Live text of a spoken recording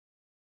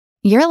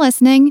You're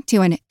listening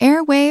to an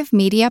Airwave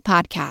Media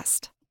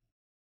Podcast.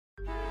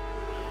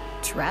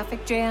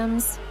 Traffic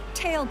jams,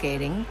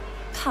 tailgating,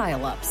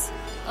 pile-ups.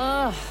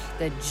 Ugh,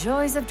 the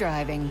joys of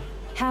driving.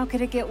 How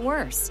could it get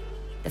worse?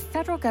 The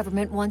federal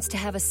government wants to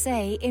have a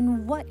say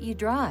in what you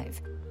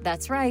drive.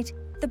 That's right.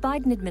 The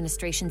Biden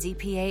administration's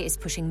EPA is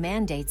pushing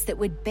mandates that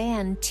would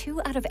ban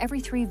 2 out of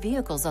every 3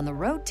 vehicles on the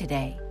road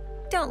today.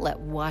 Don't let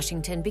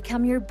Washington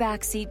become your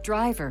backseat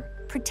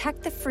driver.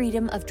 Protect the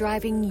freedom of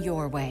driving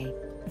your way.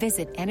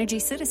 Visit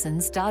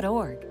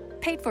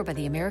EnergyCitizens.org. Paid for by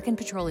the American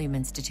Petroleum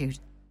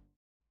Institute.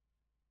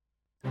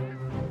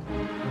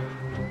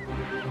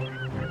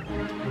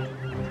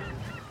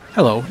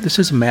 Hello, this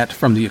is Matt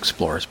from the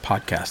Explorers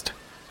Podcast.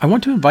 I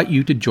want to invite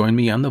you to join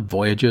me on the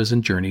voyages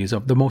and journeys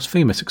of the most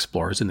famous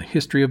explorers in the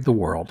history of the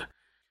world.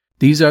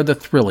 These are the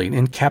thrilling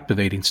and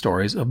captivating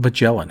stories of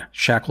Magellan,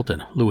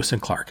 Shackleton, Lewis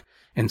and Clark,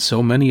 and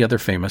so many other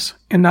famous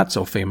and not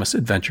so famous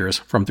adventurers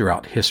from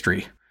throughout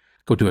history.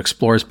 Go to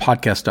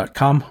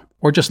explorerspodcast.com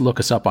or just look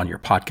us up on your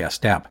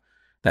podcast app.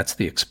 That's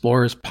the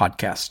Explorers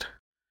Podcast.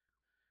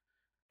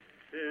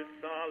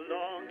 It's a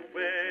long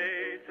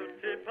way to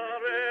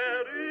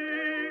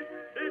Tipperary.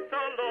 It's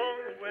a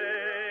long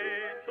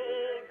way to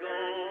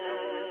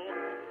go.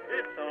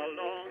 It's a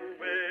long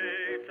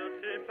way to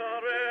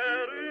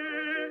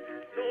Tipperary,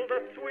 to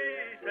the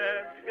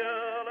sweetest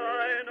girl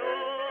I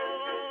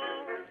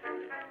know.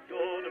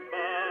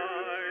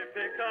 Goodbye,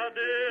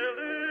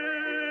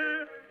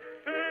 Piccadilly.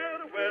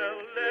 Farewell,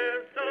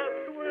 Leicester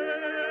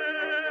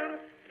Square.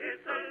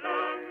 It's a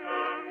long,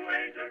 long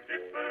way to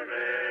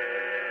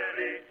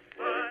Tipperary,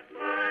 but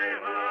my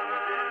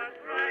heart's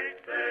right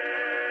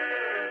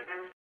there.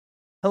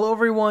 Hello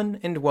everyone,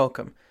 and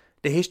welcome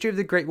to History of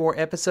the Great War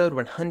episode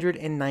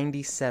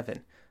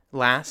 197,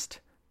 last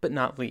but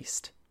not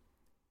least.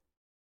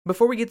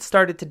 Before we get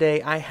started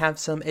today, I have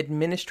some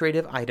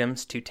administrative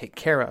items to take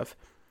care of.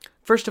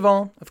 First of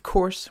all, of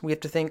course, we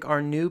have to thank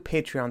our new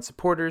Patreon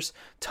supporters,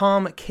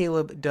 Tom,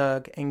 Caleb,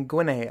 Doug, and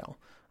Gwenael.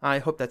 I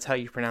hope that's how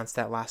you pronounce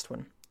that last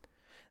one.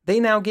 They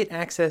now get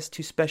access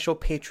to special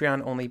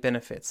Patreon-only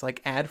benefits,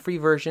 like ad-free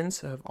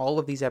versions of all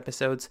of these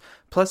episodes,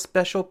 plus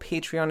special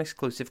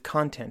Patreon-exclusive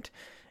content.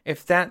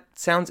 If that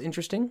sounds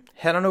interesting,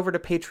 head on over to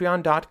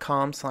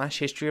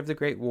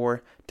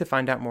patreon.com/historyofthegreatwar to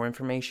find out more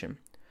information.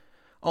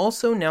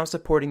 Also now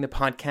supporting the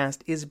podcast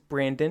is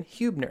Brandon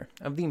Hubner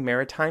of the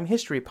Maritime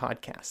History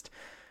Podcast.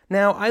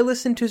 Now, I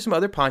listen to some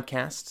other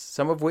podcasts,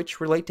 some of which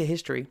relate to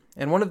history,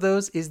 and one of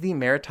those is the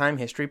Maritime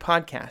History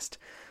Podcast.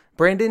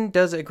 Brandon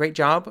does a great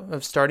job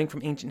of starting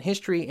from ancient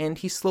history, and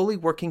he's slowly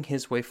working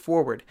his way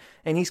forward,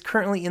 and he's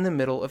currently in the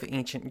middle of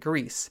ancient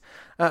Greece.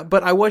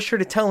 But I was sure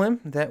to tell him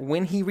that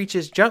when he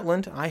reaches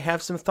Jutland, I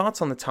have some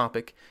thoughts on the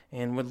topic,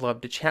 and would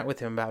love to chat with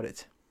him about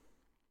it.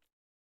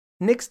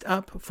 Next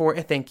up for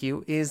a thank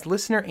you is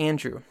listener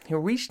Andrew, who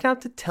reached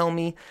out to tell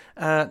me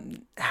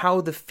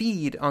how the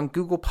feed on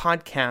Google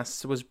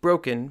Podcasts was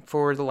broken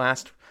for the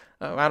last,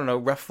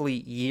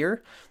 roughly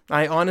year.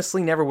 I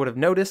honestly never would have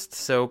noticed,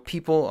 so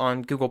people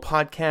on Google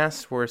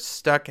Podcasts were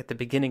stuck at the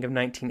beginning of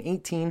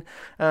 1918,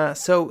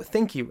 so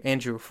thank you,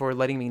 Andrew, for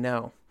letting me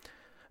know.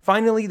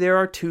 Finally, there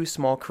are 2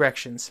 small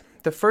corrections.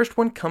 The first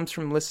one comes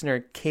from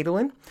listener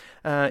Caitlin.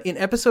 In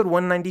episode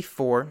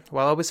 194,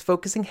 while I was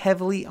focusing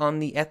heavily on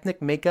the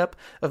ethnic makeup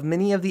of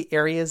many of the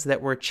areas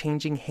that were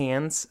changing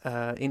hands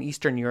in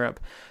Eastern Europe,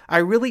 I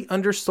really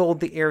undersold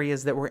the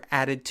areas that were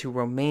added to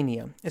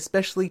Romania,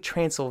 especially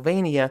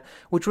Transylvania,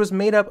 which was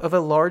made up of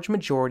a large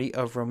majority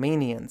of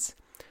Romanians.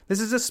 This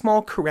is a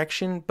small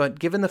correction, but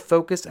given the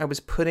focus I was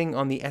putting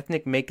on the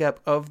ethnic makeup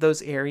of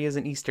those areas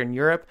in Eastern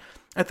Europe,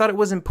 I thought it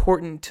was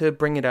important to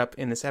bring it up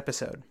in this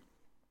episode.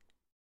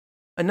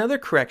 Another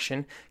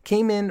correction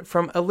came in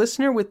from a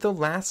listener with the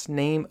last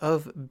name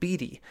of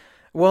Beatty.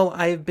 Well,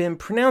 I've been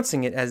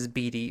pronouncing it as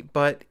Beatty,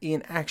 but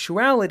in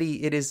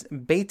actuality it is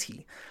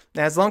Beatty.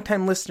 As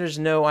longtime listeners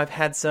know, I've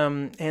had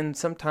some, and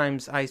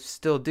sometimes I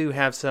still do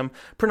have some,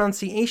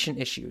 pronunciation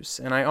issues,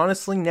 and I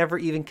honestly never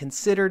even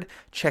considered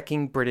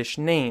checking British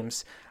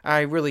names. I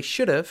really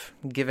should have,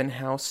 given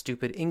how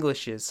stupid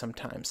English is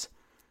sometimes.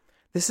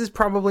 This is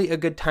probably a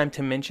good time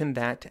to mention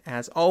that,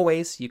 as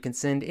always, you can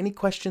send any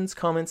questions,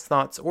 comments,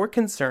 thoughts, or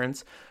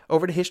concerns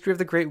over to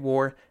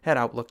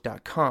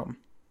historyofthegreatwar@outlook.com.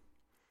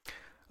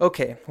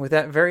 Okay, with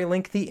that very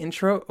lengthy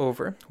intro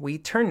over, we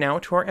turn now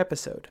to our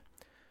episode.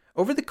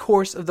 Over the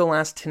course of the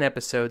last 10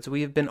 episodes,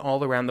 we have been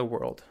all around the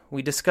world.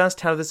 We discussed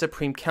how the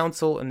Supreme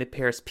Council and the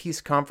Paris Peace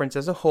Conference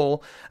as a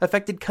whole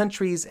affected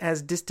countries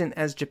as distant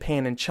as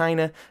Japan and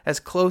China, as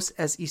close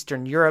as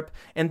Eastern Europe,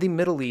 and the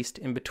Middle East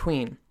in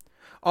between.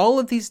 All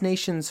of these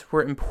nations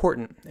were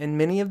important, and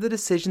many of the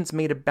decisions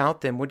made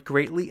about them would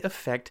greatly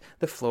affect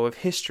the flow of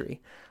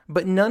history.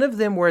 But none of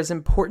them were as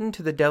important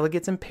to the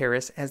delegates in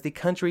Paris as the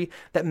country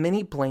that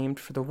many blamed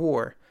for the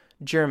war,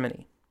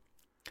 Germany.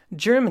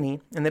 Germany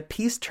and the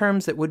peace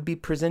terms that would be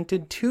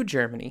presented to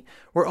Germany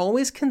were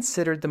always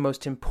considered the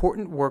most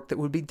important work that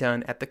would be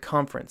done at the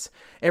conference.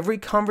 Every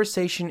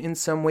conversation in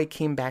some way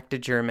came back to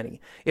Germany.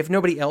 If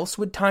nobody else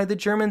would tie the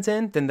Germans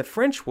in, then the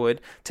French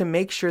would, to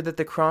make sure that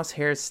the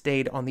crosshairs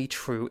stayed on the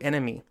true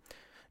enemy.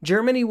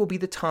 Germany will be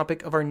the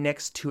topic of our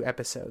next 2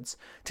 episodes.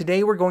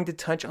 Today we're going to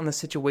touch on the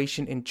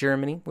situation in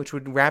Germany, which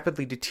would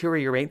rapidly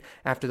deteriorate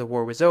after the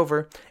war was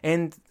over,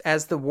 and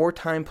as the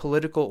wartime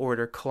political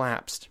order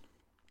collapsed.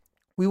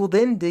 We will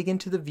then dig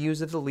into the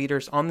views of the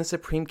leaders on the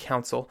Supreme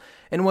Council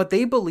and what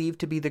they believe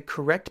to be the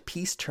correct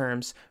peace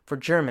terms for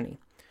Germany.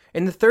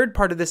 In the third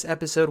part of this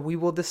episode, we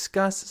will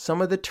discuss some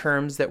of the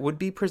terms that would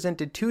be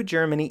presented to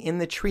Germany in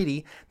the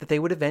treaty that they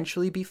would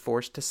eventually be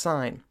forced to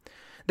sign.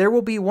 There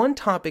will be one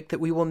topic that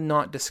we will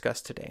not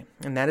discuss today,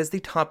 and that is the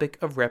topic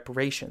of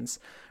reparations.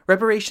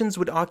 Reparations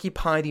would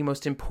occupy the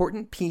most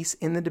important piece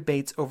in the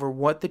debates over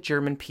what the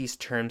German peace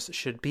terms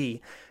should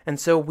be, and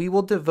so we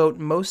will devote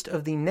most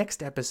of the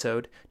next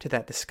episode to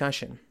that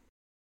discussion.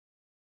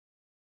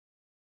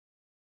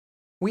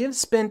 We have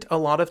spent a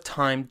lot of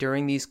time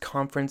during these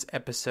conference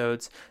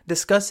episodes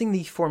discussing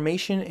the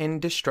formation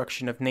and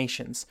destruction of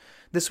nations.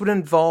 This would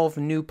involve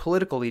new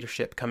political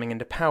leadership coming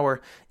into power,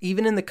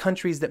 even in the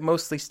countries that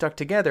mostly stuck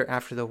together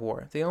after the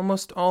war. They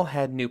almost all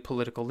had new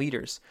political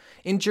leaders.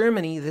 In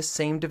Germany, this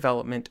same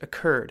development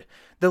occurred.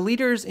 The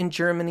leaders in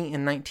Germany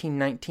in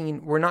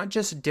 1919 were not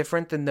just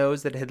different than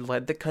those that had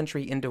led the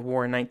country into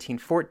war in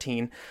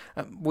 1914,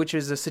 which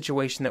is a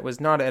situation that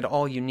was not at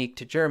all unique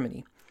to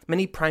Germany.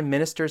 Many prime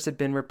ministers had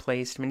been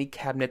replaced, many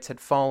cabinets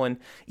had fallen,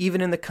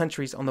 even in the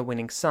countries on the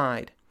winning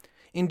side.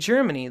 In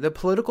Germany, the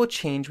political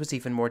change was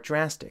even more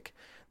drastic.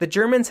 The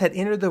Germans had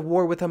entered the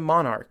war with a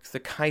monarch, the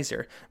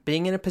Kaiser,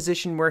 being in a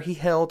position where he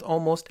held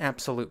almost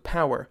absolute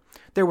power.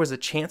 There was a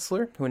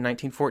chancellor, who in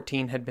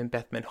 1914 had been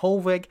Bethmann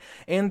Hollweg,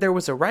 and there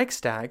was a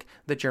Reichstag,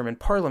 the German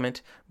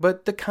parliament,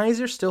 but the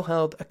Kaiser still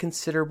held a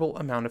considerable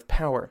amount of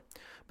power.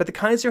 But the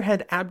Kaiser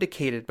had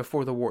abdicated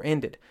before the war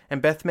ended,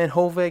 and Bethmann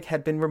Hollweg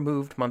had been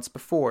removed months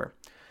before.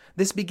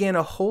 This began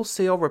a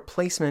wholesale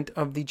replacement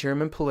of the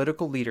German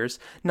political leaders,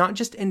 not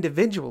just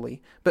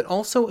individually, but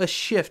also a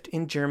shift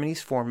in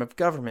Germany's form of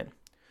government.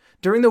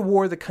 During the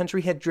war, the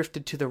country had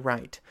drifted to the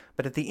right,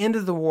 but at the end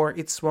of the war,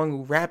 it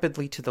swung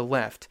rapidly to the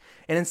left,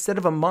 and instead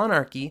of a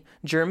monarchy,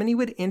 Germany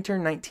would enter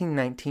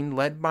 1919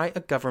 led by a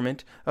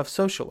government of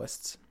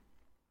socialists.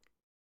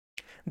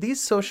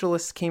 These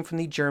socialists came from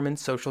the German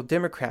Social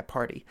Democrat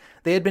Party.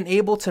 They had been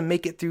able to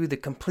make it through the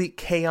complete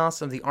chaos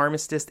of the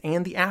armistice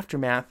and the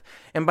aftermath,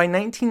 and by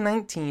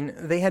 1919,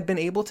 they had been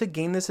able to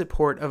gain the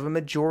support of a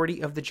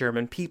majority of the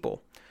German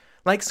people.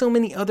 Like so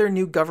many other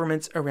new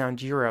governments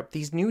around Europe,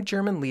 these new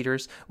German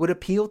leaders would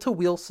appeal to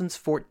Wilson's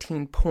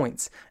 14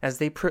 points as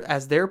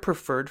their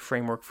preferred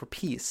framework for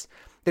peace.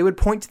 They would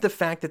point to the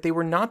fact that they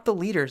were not the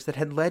leaders that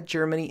had led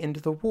Germany into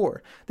the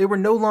war. They were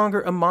no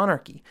longer a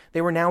monarchy.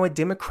 They were now a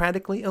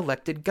democratically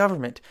elected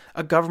government,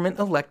 a government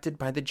elected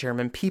by the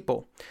German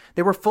people.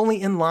 They were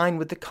fully in line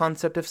with the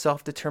concept of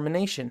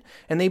self-determination,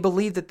 and they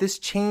believed that this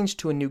change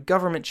to a new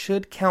government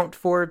should count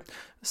for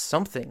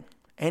something,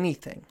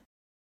 anything.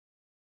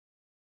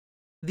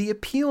 The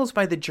appeals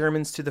by the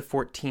Germans to the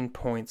 14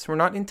 points were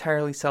not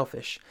entirely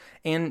selfish,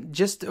 and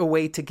just a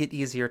way to get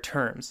easier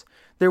terms.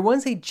 There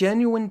was a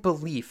genuine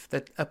belief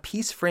that a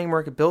peace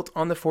framework built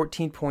on the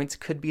 14 points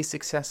could be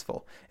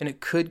successful, and it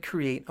could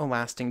create a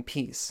lasting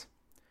peace.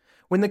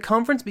 When the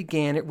conference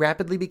began, it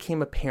rapidly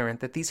became apparent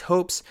that these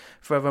hopes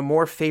for a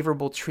more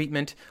favorable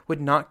treatment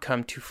would not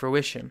come to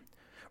fruition.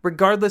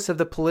 Regardless of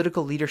the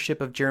political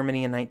leadership of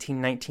Germany in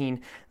 1919,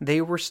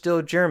 they were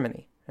still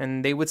Germany,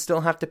 and they would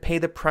still have to pay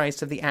the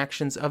price of the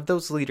actions of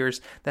those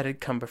leaders that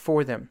had come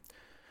before them.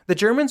 The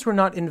Germans were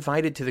not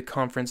invited to the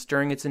conference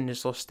during its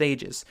initial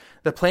stages.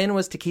 The plan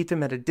was to keep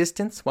them at a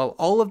distance while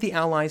all of the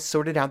Allies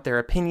sorted out their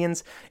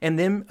opinions, and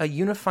then a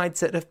unified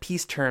set of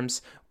peace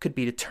terms could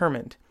be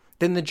determined.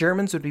 Then the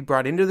Germans would be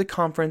brought into the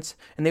conference,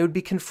 and they would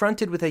be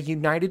confronted with a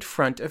united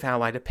front of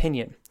Allied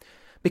opinion.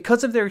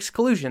 Because of their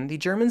exclusion, the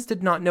Germans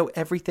did not know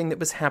everything that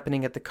was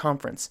happening at the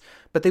conference,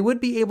 but they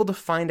would be able to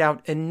find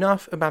out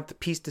enough about the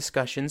peace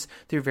discussions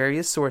through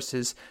various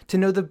sources to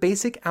know the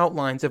basic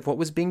outlines of what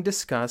was being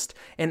discussed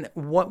and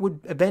what would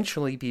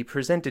eventually be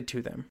presented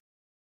to them.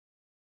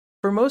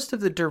 For most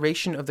of the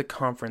duration of the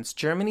conference,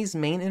 Germany's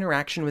main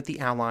interaction with the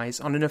Allies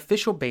on an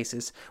official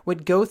basis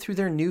would go through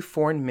their new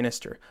foreign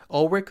minister,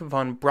 Ulrich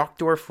von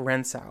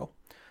Brockdorff-Rantzau.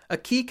 A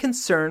key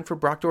concern for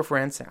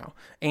Brockdorff-Rantzau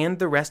and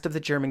the rest of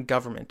the German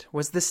government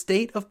was the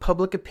state of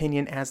public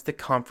opinion as the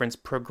conference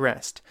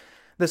progressed.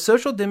 The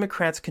Social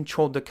Democrats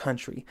controlled the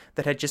country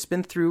that had just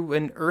been through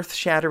an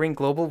earth-shattering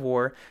global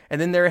war,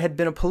 and then there had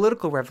been a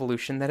political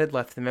revolution that had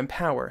left them in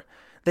power.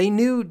 They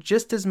knew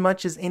just as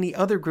much as any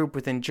other group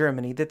within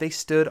Germany that they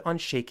stood on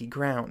shaky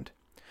ground.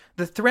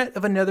 The threat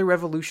of another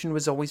revolution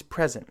was always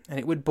present, and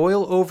it would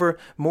boil over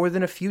more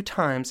than a few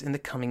times in the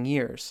coming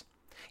years.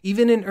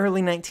 Even in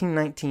early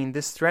 1919,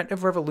 this threat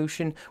of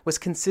revolution was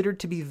considered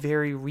to be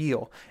very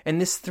real, and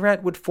this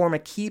threat would form a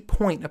key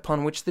point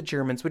upon which the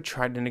Germans would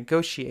try to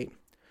negotiate.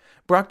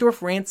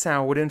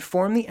 Brockdorff-Rantzau would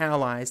inform the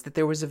Allies that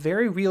there was a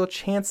very real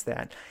chance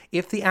that,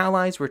 if the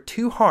Allies were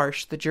too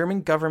harsh, the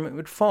German government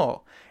would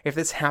fall. If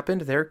this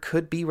happened, there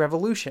could be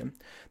revolution.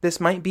 This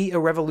might be a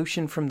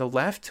revolution from the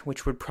left,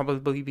 which would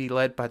probably be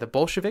led by the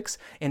Bolsheviks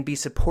and be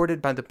supported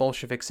by the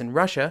Bolsheviks in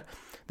Russia.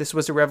 This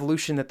was a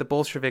revolution that the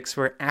Bolsheviks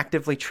were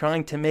actively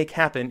trying to make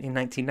happen in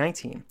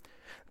 1919.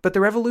 But the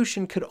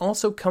revolution could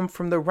also come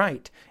from the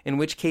right, in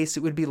which case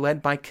it would be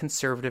led by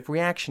conservative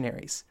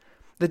reactionaries.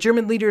 The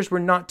German leaders were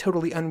not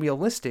totally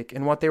unrealistic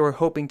in what they were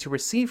hoping to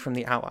receive from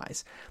the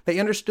Allies. They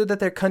understood that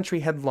their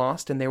country had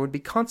lost and there would be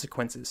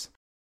consequences.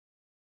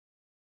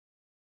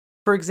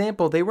 For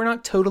example, they were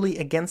not totally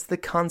against the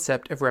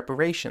concept of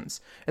reparations,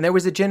 and there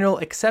was a general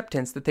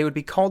acceptance that they would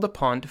be called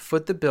upon to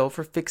foot the bill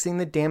for fixing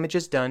the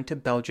damages done to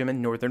Belgium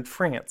and northern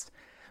France.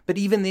 But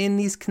even in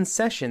these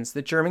concessions,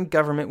 the German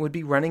government would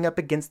be running up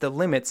against the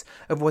limits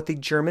of what the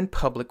German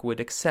public would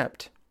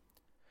accept.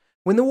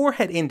 When the war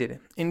had ended,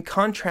 in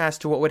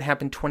contrast to what would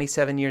happen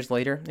 27 years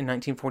later, in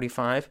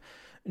 1945,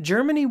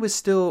 Germany was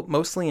still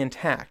mostly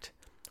intact.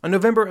 On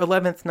November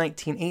 11,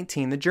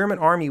 1918, the German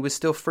army was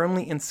still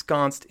firmly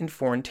ensconced in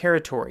foreign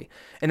territory,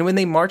 and when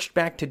they marched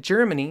back to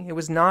Germany, it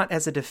was not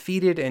as a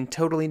defeated and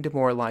totally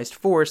demoralized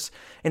force.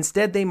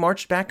 Instead, they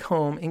marched back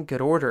home in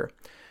good order.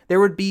 There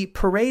would be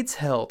parades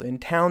held in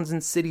towns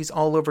and cities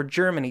all over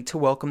Germany to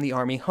welcome the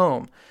army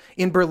home.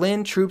 In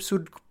Berlin, troops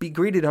would be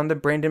greeted on the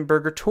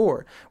Brandenburger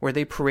Tor, where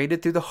they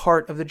paraded through the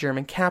heart of the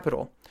German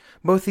capital.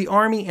 Both the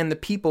army and the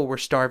people were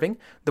starving,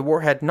 the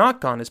war had not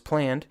gone as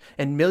planned,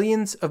 and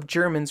millions of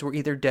Germans were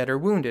either dead or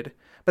wounded.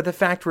 But the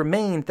fact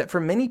remained that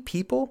for many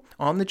people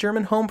on the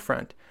German home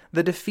front,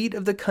 the defeat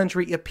of the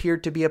country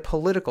appeared to be a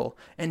political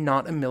and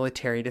not a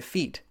military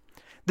defeat.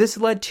 This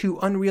led to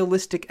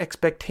unrealistic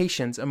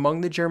expectations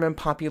among the German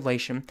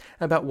population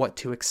about what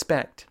to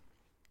expect.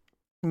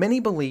 Many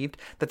believed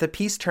that the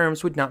peace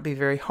terms would not be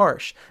very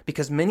harsh,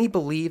 because many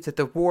believed that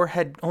the war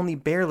had only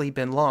barely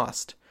been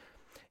lost.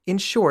 In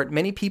short,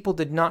 many people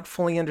did not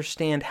fully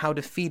understand how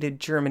defeated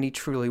Germany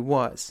truly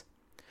was.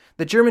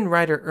 The German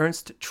writer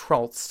Ernst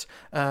Troeltsch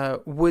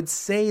would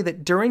say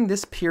that during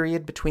this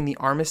period between the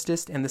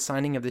armistice and the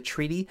signing of the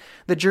treaty,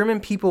 the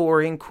German people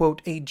were in,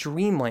 quote, a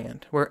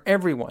dreamland where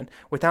everyone,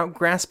 without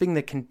grasping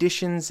the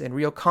conditions and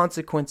real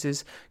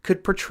consequences,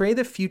 could portray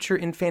the future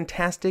in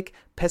fantastic,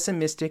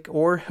 pessimistic,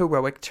 or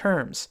heroic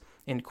terms,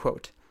 end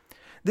quote.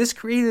 This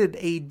created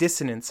a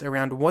dissonance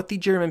around what the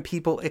German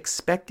people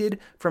expected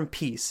from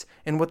peace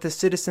and what the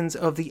citizens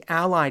of the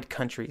Allied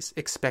countries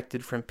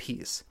expected from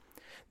peace.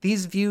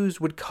 These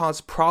views would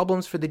cause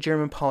problems for the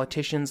German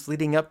politicians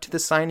leading up to the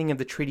signing of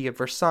the Treaty of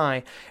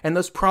Versailles, and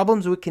those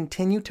problems would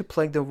continue to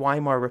plague the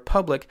Weimar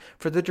Republic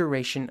for the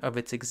duration of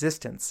its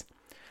existence.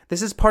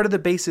 This is part of the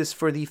basis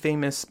for the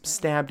famous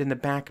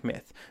stabbed-in-the-back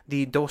myth,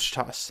 the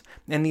Dolchstoß,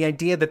 and the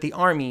idea that the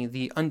army,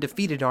 the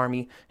undefeated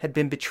army, had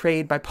been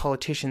betrayed by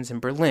politicians in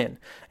Berlin,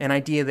 an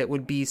idea that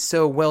would be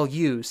so well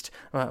used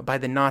by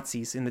the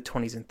Nazis in the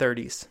 20s and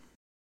 30s.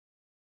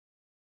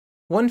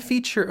 One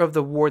feature of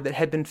the war that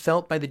had been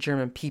felt by the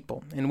German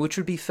people, and which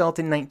would be felt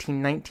in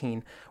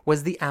 1919,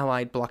 was the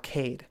Allied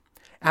blockade.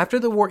 After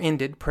the war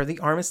ended, per the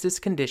armistice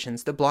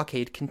conditions, the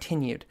blockade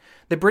continued.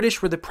 The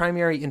British were the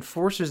primary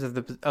enforcers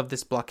of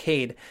this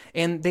blockade,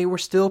 and they were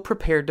still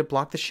prepared to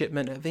block the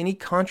shipment of any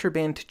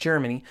contraband to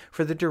Germany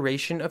for the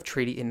duration of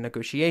treaty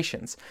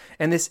negotiations,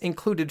 and this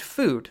included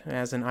food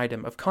as an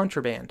item of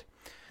contraband.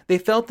 They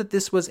felt that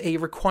this was a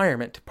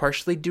requirement,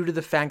 partially due to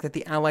the fact that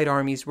the Allied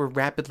armies were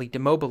rapidly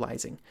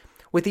demobilizing.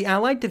 With the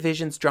Allied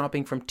divisions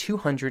dropping from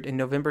 200 in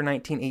November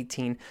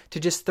 1918 to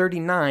just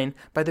 39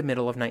 by the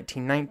middle of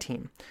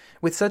 1919.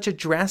 With such a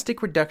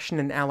drastic reduction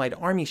in Allied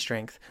army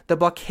strength, the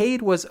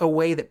blockade was a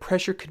way that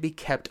pressure could be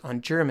kept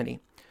on Germany.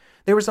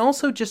 There was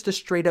also just a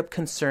straight-up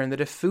concern that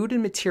if food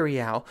and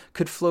material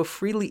could flow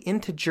freely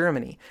into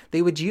Germany,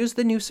 they would use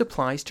the new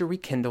supplies to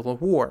rekindle a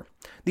war.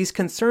 These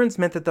concerns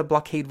meant that the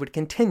blockade would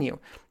continue,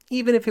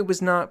 even if it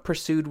was not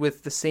pursued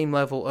with the same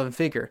level of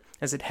vigor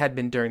as it had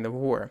been during the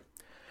war.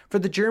 For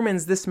the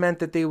Germans, this meant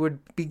that they would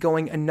be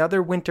going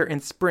another winter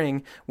and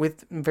spring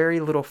with very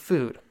little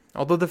food,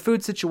 although the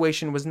food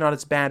situation was not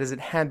as bad as it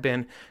had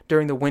been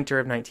during the winter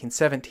of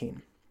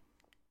 1917.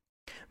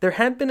 There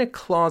had been a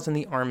clause in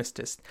the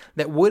armistice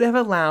that would have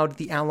allowed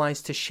the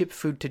Allies to ship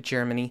food to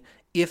Germany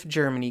if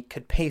Germany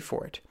could pay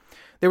for it.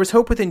 There was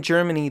hope within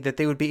Germany that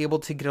they would be able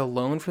to get a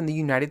loan from the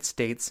United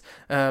States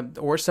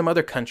or some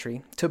other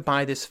country to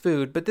buy this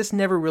food, but this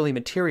never really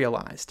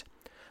materialized.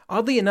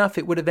 Oddly enough,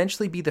 it would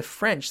eventually be the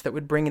French that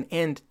would bring an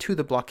end to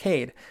the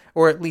blockade,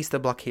 or at least the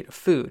blockade of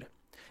food.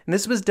 And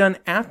this was done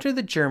after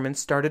the Germans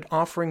started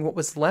offering what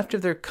was left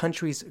of their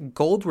country's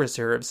gold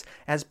reserves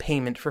as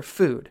payment for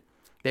food.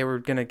 They were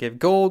going to give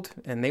gold,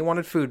 and they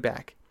wanted food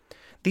back.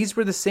 These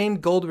were the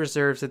same gold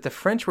reserves that the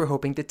French were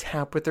hoping to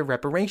tap with their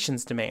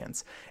reparations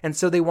demands, and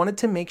so they wanted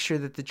to make sure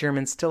that the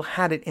Germans still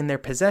had it in their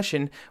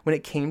possession when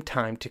it came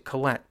time to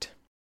collect.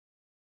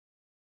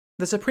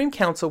 The Supreme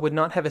Council would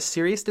not have a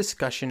serious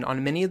discussion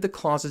on many of the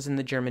clauses in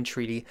the German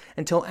treaty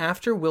until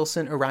after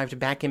Wilson arrived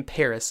back in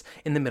Paris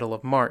in the middle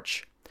of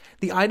March.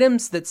 The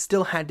items that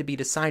still had to be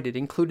decided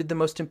included the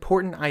most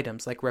important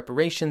items like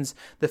reparations,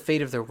 the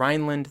fate of the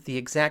Rhineland, the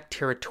exact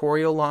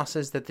territorial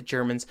losses that the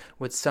Germans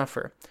would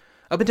suffer.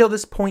 Up until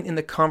this point in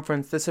the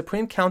conference, the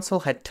Supreme Council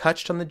had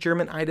touched on the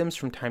German items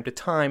from time to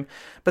time,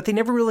 but they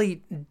never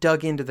really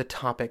dug into the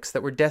topics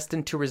that were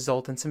destined to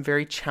result in some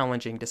very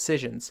challenging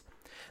decisions.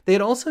 They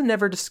had also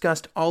never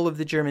discussed all of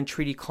the German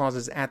treaty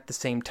clauses at the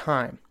same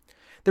time.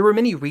 There were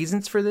many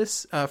reasons for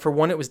this. For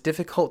one, it was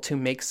difficult to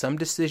make some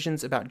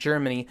decisions about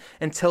Germany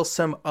until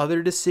some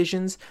other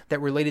decisions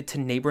that related to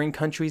neighboring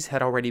countries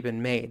had already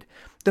been made.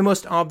 The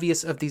most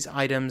obvious of these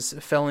items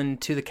fell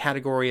into the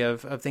category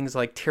of things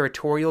like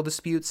territorial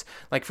disputes,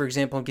 like, for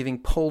example, giving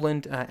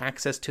Poland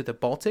access to the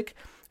Baltic,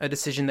 a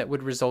decision that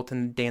would result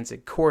in the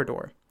Danzig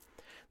Corridor.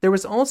 There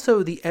was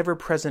also the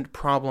ever-present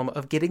problem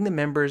of getting the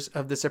members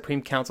of the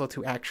Supreme Council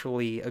to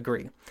actually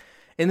agree.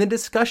 In the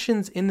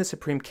discussions in the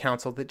Supreme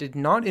Council that did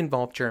not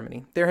involve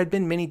Germany, there had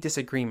been many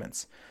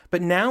disagreements.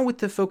 But now, with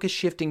the focus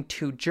shifting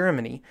to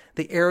Germany,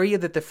 the area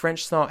that the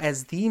French saw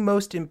as the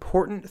most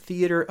important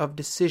theater of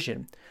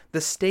decision,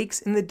 the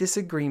stakes in the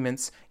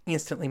disagreements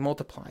instantly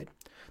multiplied.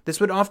 This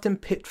would often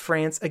pit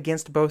France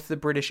against both the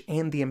British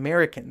and the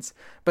Americans,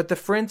 but the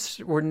French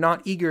were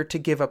not eager to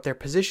give up their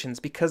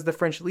positions because the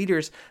French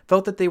leaders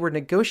felt that they were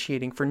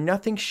negotiating for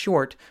nothing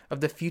short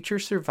of the future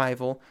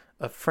survival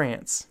of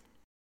France.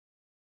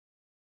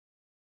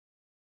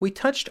 We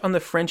touched on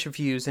the French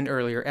views in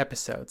earlier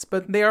episodes,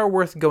 but they are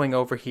worth going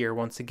over here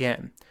once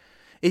again.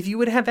 If you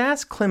would have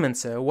asked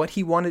Clemenceau what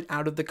he wanted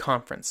out of the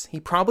conference,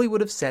 he probably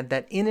would have said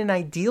that in an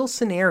ideal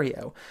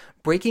scenario,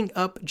 breaking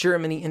up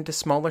Germany into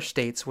smaller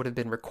states would have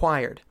been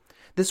required.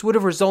 This would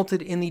have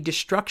resulted in the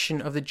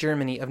destruction of the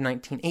Germany of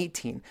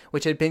 1918,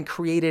 which had been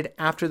created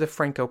after the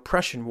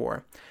Franco-Prussian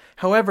War.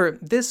 However,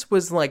 this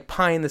was like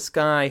pie in the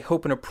sky,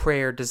 hope and a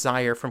prayer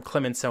desire from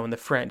Clemenceau and the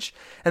French,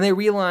 and they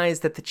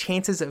realized that the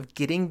chances of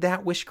getting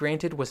that wish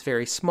granted was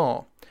very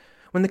small.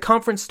 When the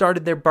conference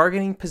started, their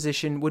bargaining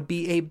position would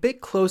be a bit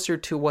closer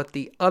to what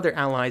the other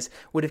allies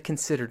would have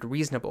considered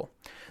reasonable.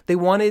 They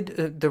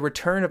wanted the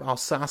return of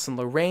Alsace and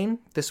Lorraine.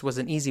 This was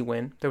an easy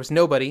win. There was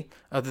nobody,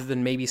 other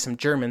than maybe some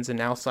Germans in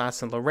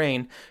Alsace and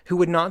Lorraine, who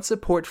would not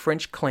support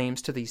French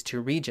claims to these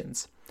two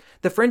regions.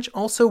 The French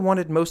also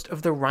wanted most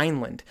of the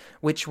Rhineland,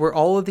 which were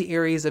all of the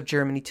areas of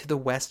Germany to the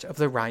west of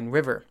the Rhine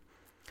River.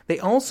 They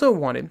also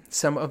wanted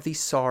some of the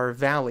Saar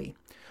Valley.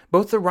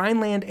 Both the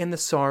Rhineland and the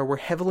Saar were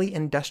heavily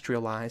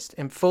industrialized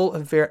and full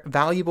of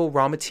valuable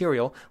raw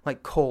material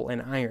like coal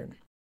and iron.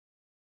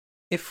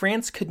 If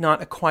France could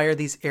not acquire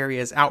these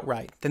areas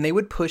outright, then they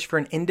would push for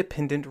an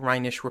independent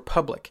Rhinish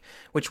Republic,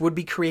 which would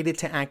be created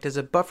to act as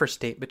a buffer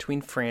state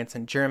between France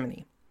and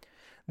Germany.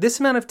 This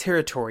amount of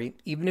territory,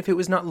 even if it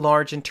was not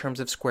large in terms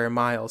of square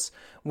miles,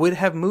 would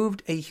have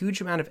moved a huge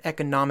amount of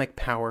economic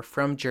power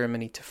from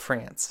Germany to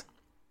France.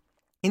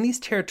 In these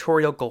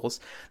territorial goals,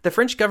 the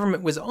French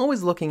government was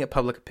always looking at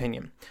public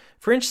opinion.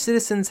 French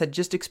citizens had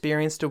just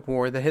experienced a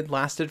war that had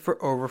lasted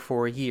for over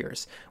 4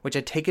 years, which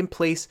had taken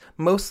place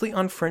mostly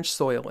on French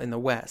soil in the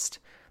West.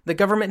 The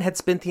government had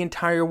spent the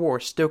entire war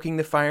stoking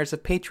the fires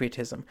of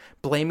patriotism,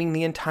 blaming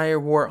the entire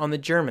war on the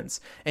Germans,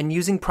 and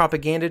using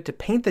propaganda to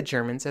paint the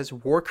Germans as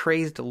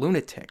war-crazed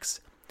lunatics.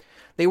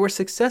 They were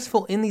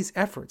successful in these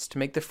efforts to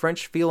make the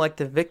French feel like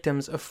the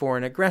victims of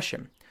foreign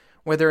aggression.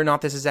 Whether or not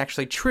this is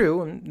actually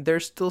true, and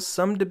there's still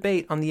some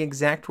debate on the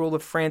exact role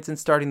of France in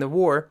starting the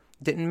war,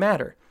 didn't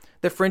matter.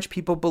 The French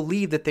people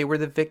believed that they were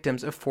the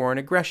victims of foreign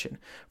aggression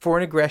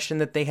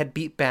that they had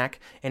beat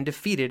back and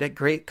defeated at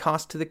great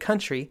cost to the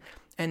country,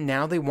 and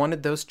now they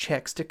wanted those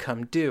checks to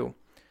come due.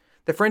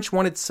 The French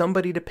wanted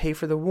somebody to pay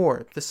for the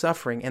war, the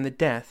suffering, and the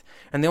death,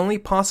 and the only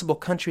possible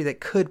country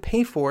that could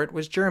pay for it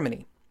was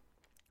Germany.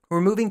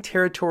 Removing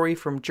territory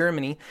from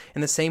Germany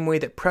in the same way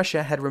that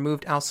Prussia had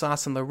removed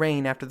Alsace and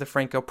Lorraine after the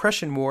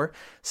Franco-Prussian War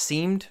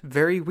seemed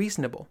very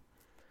reasonable.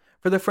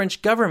 For the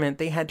French government,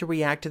 they had to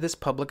react to this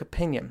public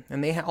opinion,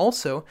 and they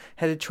also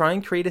had to try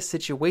and create a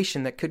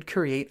situation that could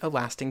create a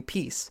lasting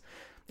peace.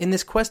 In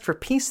this quest for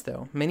peace,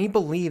 though, many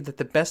believed that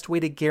the best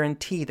way to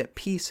guarantee that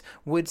peace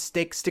would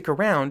stick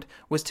around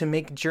was to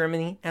make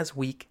Germany as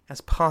weak as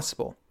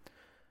possible.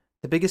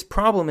 The biggest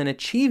problem in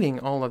achieving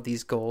all of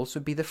these goals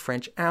would be the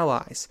French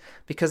allies,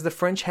 because the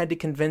French had to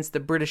convince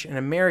the British and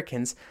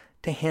Americans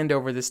to hand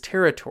over this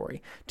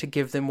territory, to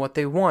give them what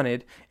they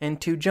wanted, and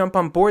to jump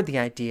on board the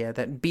idea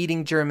that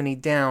beating Germany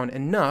down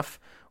enough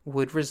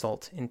would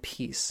result in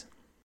peace.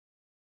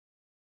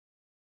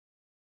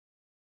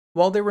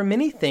 While there were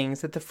many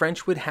things that the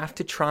French would have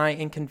to try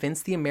and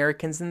convince the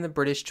Americans and the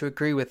British to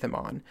agree with them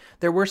on,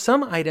 there were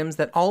some items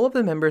that all of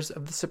the members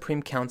of the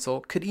Supreme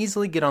Council could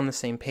easily get on the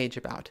same page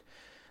about.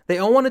 They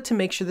all wanted to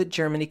make sure that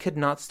Germany could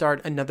not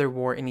start another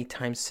war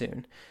anytime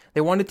soon. They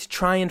wanted to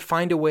try and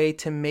find a way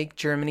to make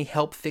Germany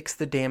help fix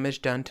the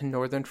damage done to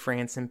northern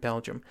France and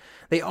Belgium.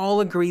 They all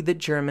agreed that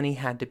Germany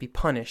had to be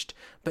punished,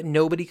 but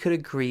nobody could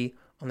agree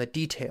on the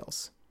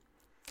details.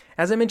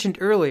 As I mentioned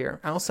earlier,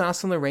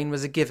 Alsace and Lorraine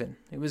was a given.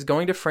 It was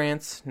going to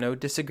France, no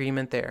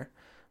disagreement there.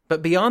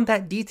 But beyond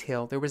that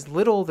detail, there was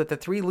little that the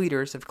three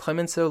leaders of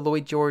Clemenceau,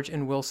 Lloyd George,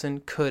 and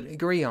Wilson could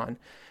agree on.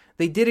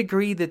 They did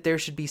agree that there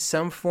should be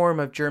some form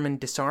of German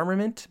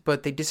disarmament,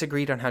 but they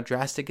disagreed on how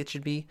drastic it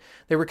should be.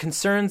 There were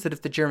concerns that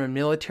if the German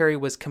military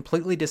was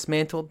completely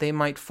dismantled, they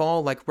might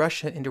fall like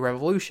Russia into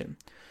revolution.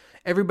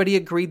 Everybody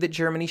agreed that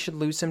Germany should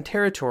lose some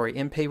territory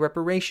and pay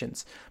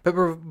reparations,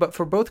 but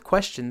for both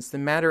questions, the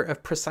matter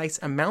of precise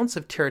amounts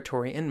of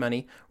territory and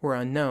money were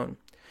unknown.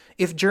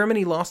 If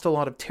Germany lost a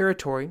lot of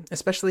territory,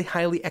 especially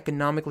highly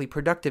economically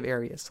productive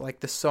areas like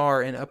the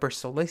Saar and Upper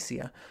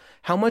Silesia,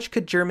 how much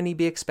could Germany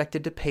be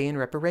expected to pay in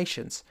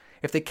reparations?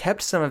 If they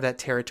kept some of that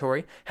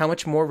territory, how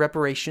much more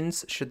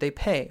reparations should they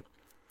pay?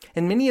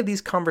 In many of these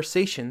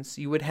conversations,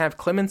 you would have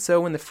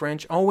Clemenceau and the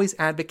French always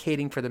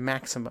advocating for the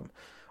maximum.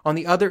 On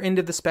the other end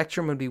of the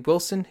spectrum would be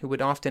Wilson, who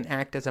would often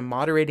act as a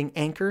moderating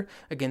anchor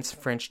against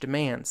French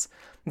demands.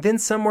 Then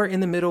somewhere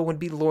in the middle would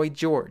be Lloyd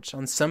George.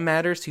 On some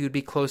matters, he would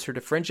be closer to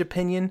French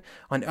opinion.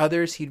 On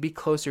others, he'd be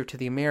closer to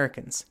the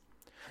Americans.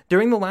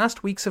 During the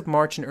last weeks of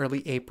March and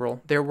early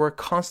April, there were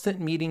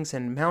constant meetings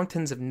and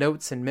mountains of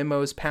notes and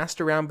memos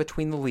passed around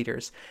between the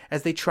leaders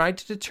as they tried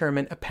to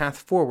determine a path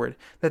forward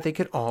that they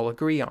could all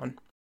agree on.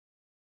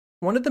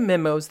 One of the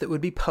memos that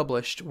would be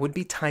published would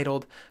be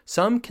titled,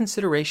 "Some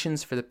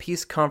Considerations for the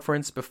Peace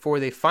Conference Before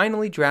They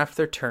Finally Draft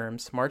Their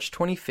Terms, March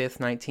 25,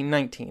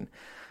 1919,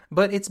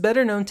 but it's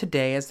better known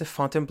today as the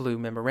Fontainebleau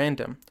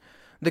Memorandum.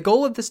 The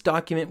goal of this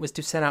document was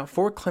to set out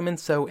for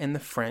Clemenceau and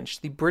the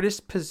French the British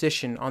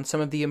position on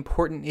some of the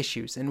important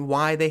issues and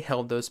why they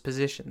held those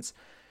positions.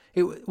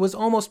 It was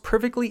almost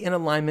perfectly in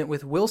alignment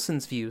with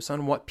Wilson's views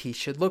on what peace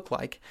should look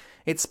like.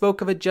 It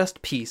spoke of a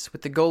just peace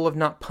with the goal of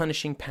not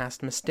punishing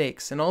past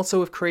mistakes, and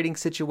also of creating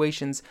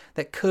situations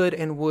that could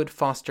and would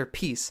foster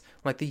peace,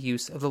 like the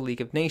use of the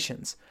League of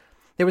Nations.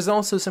 There was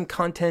also some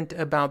content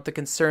about the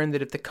concern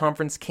that if the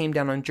conference came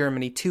down on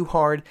Germany too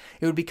hard,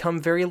 it would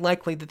become very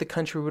likely that the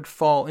country would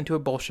fall into a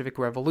Bolshevik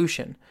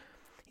revolution.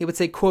 He would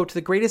say, quote,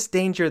 "The greatest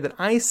danger that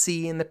I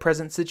see in the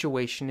present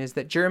situation is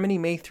that Germany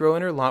may throw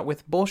in her lot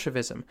with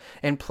Bolshevism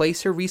and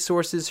place her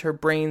resources, her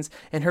brains,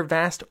 and her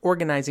vast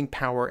organizing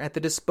power at the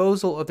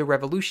disposal of the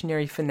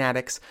revolutionary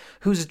fanatics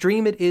whose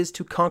dream it is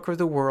to conquer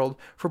the world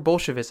for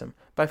Bolshevism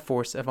by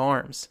force of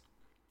arms."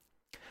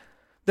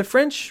 The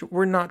French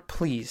were not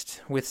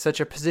pleased with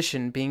such a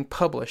position being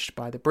published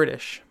by the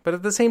British, but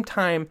at the same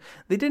time,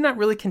 they did not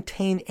really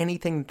contain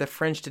anything that the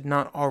French did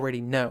not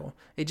already know.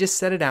 It just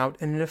set it out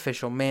in an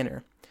official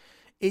manner.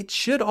 It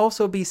should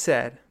also be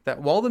said that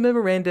while the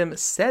memorandum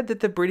said that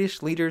the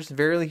British leaders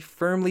very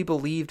firmly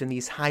believed in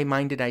these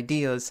high-minded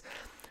ideas,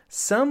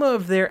 some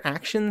of their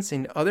actions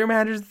in other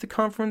matters at the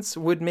conference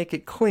would make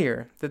it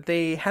clear that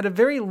they had a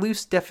very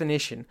loose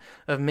definition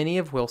of many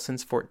of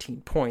Wilson's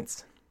 14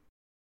 points.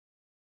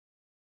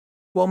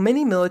 While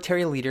many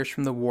military leaders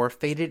from the war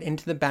faded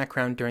into the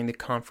background during the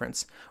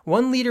conference,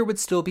 one leader would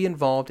still be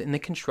involved in the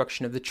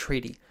construction of the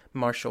treaty,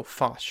 Marshal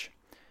Foch.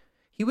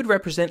 He would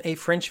represent a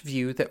French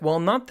view that, while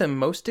not the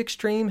most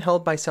extreme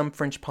held by some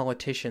French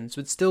politicians,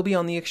 would still be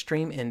on the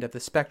extreme end of the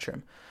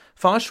spectrum.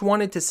 Foch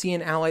wanted to see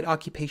an Allied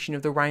occupation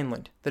of the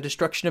Rhineland, the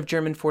destruction of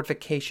German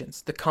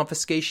fortifications, the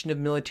confiscation of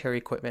military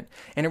equipment,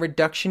 and a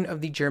reduction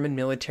of the German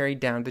military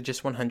down to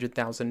just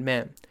 100,000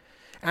 men.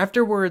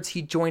 Afterwards,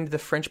 he joined the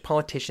French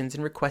politicians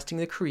in requesting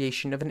the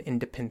creation of an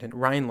independent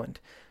Rhineland.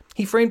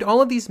 He framed all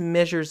of these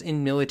measures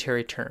in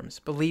military terms,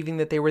 believing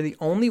that they were the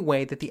only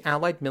way that the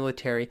Allied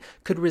military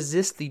could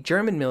resist the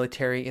German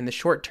military in the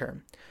short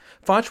term.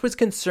 Foch was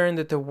concerned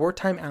that the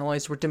wartime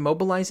Allies were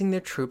demobilizing their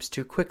troops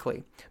too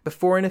quickly,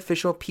 before an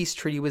official peace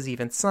treaty was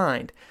even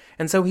signed,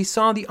 and so he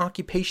saw the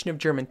occupation of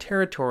German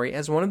territory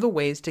as one of the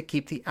ways to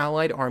keep the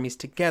Allied armies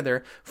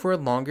together for a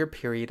longer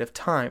period of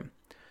time.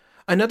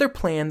 Another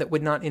plan that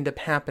would not end up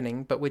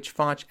happening, but which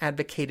Foch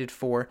advocated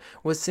for,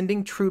 was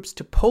sending troops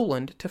to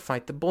Poland to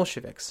fight the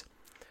Bolsheviks.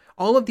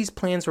 All of these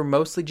plans were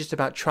mostly just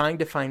about trying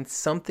to find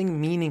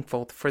something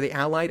meaningful for the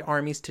Allied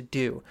armies to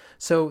do,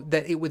 so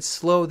that it would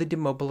slow the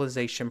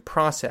demobilization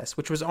process,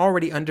 which was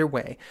already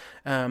underway.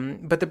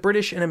 But the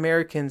British and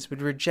Americans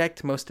would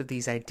reject most of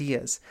these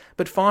ideas.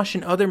 But Foch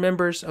and other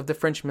members of the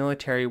French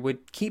military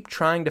would keep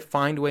trying to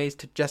find ways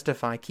to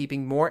justify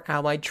keeping more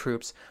Allied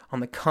troops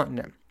on the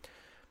continent.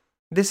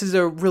 This is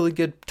a really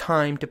good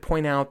time to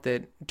point out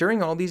that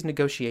during all these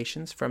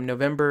negotiations, from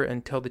November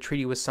until the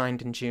treaty was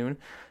signed in June,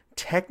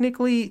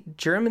 technically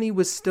Germany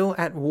was still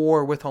at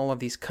war with all of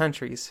these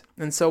countries.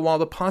 And so while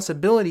the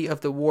possibility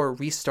of the war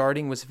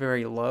restarting was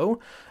very low,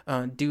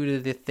 due to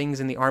the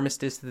things in the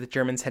armistice that the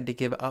Germans had to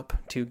give up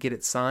to get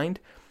it signed,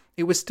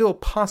 it was still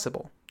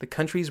possible. The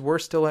countries were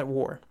still at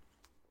war.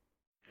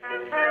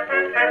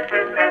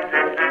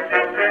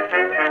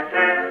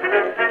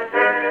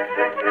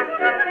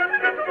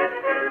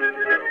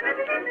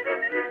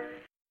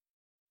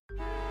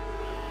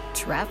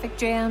 Traffic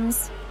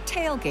jams,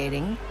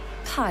 tailgating,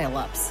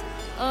 pile-ups.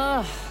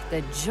 Ugh,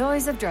 the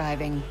joys of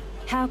driving.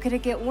 How could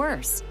it get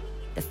worse?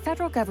 The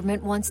federal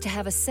government wants to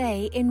have a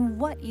say in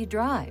what you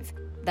drive.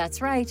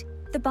 That's right.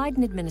 The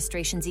Biden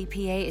administration's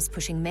EPA is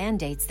pushing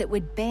mandates that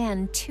would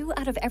ban 2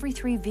 out of every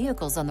 3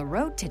 vehicles on the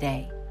road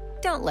today.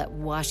 Don't let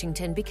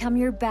Washington become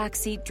your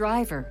backseat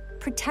driver.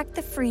 Protect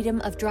the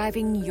freedom of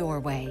driving your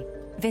way.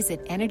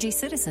 Visit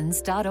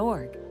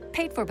EnergyCitizens.org.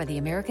 Paid for by the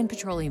American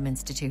Petroleum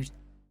Institute.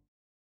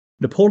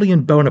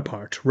 Napoleon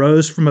Bonaparte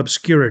rose from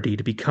obscurity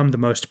to become the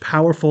most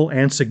powerful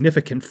and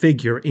significant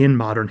figure in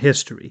modern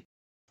history.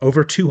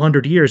 Over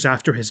 200 years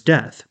after his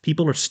death,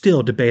 people are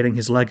still debating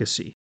his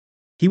legacy.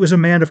 He was a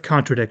man of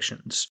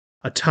contradictions,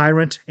 a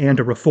tyrant and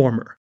a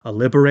reformer, a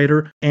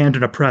liberator and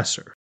an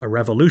oppressor, a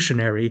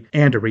revolutionary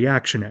and a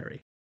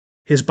reactionary.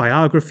 His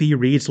biography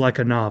reads like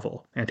a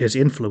novel, and his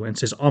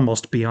influence is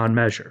almost beyond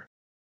measure.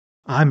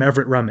 I'm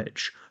Everett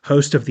Rummage,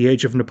 host of the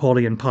Age of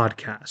Napoleon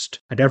podcast,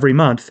 and every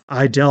month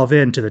I delve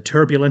into the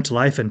turbulent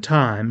life and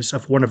times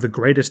of one of the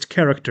greatest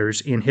characters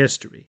in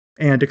history,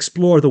 and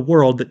explore the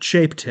world that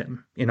shaped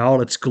him in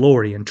all its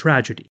glory and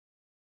tragedy.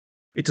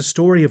 It's a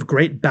story of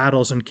great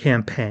battles and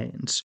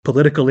campaigns,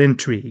 political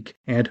intrigue,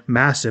 and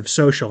massive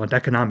social and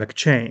economic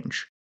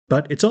change.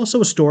 But it's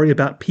also a story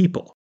about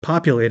people,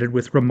 populated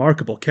with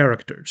remarkable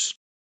characters.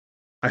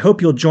 I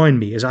hope you'll join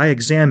me as I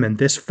examine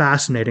this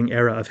fascinating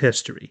era of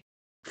history.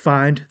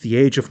 Find The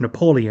Age of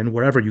Napoleon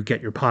wherever you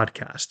get your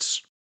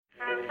podcasts.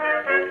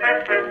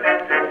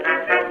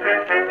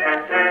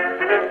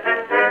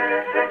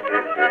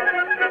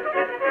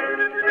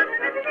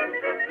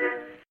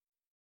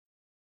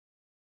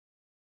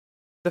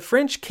 The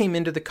French came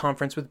into the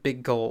conference with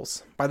big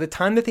goals. By the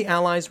time that the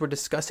Allies were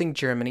discussing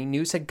Germany,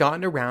 news had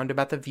gotten around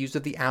about the views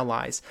of the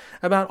Allies,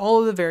 about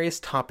all of the various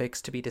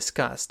topics to be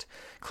discussed.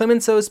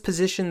 Clemenceau's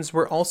positions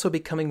were also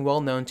becoming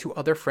well known to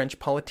other French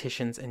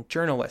politicians and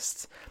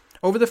journalists.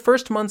 Over the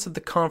first months of the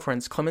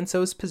conference,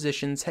 Clemenceau's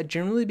positions had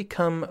generally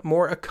become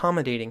more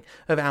accommodating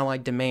of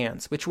Allied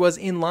demands, which was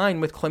in line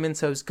with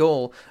Clemenceau's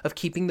goal of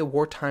keeping the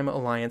wartime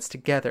alliance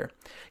together.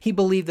 He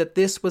believed that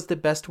this was the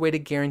best way to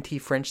guarantee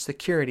French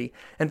security,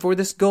 and for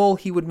this goal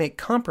he would make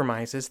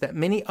compromises that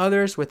many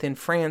others within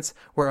France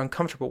were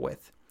uncomfortable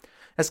with.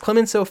 As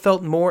Clemenceau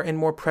felt more and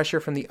more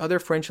pressure from the other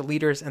French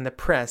leaders and the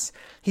press,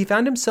 he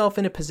found himself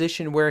in a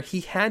position where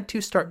he had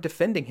to start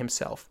defending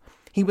himself.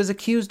 He was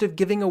accused of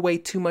giving away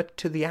too much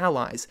to the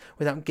Allies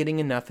without getting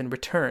enough in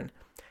return.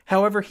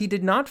 However, he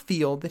did not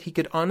feel that he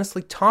could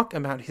honestly talk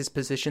about his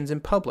positions in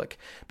public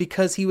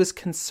because he was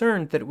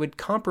concerned that it would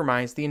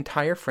compromise the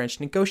entire French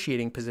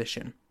negotiating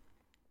position.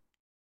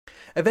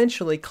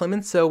 Eventually,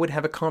 Clemenceau would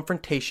have a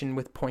confrontation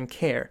with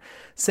Poincaré,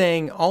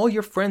 saying, "All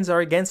your friends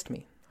are against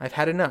me. I've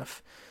had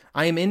enough.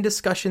 I am in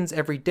discussions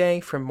every day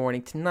from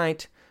morning to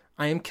night.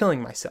 I am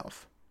killing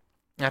myself."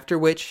 After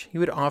which he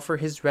would offer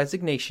his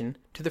resignation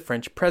to the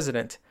French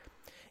president.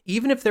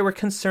 Even if there were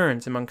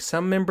concerns among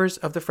some members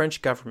of the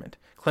French government,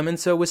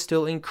 Clemenceau was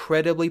still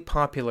incredibly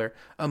popular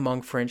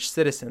among French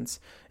citizens.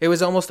 It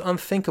was almost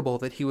unthinkable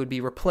that he would be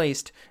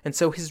replaced, and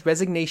so his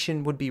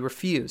resignation would be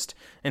refused,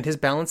 and his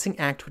balancing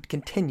act would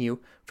continue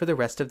for the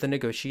rest of the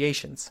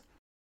negotiations.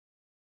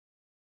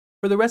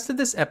 For the rest of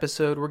this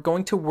episode, we're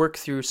going to work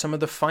through some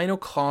of the final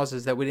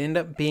clauses that would end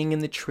up being in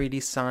the treaty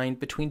signed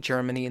between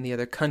Germany and the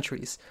other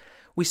countries.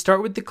 We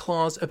start with the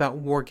clause about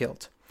war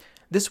guilt.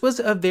 This was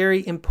a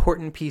very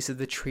important piece of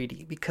the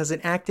treaty because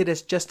it acted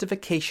as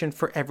justification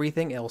for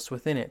everything else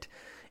within it.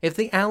 If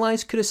the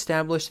Allies could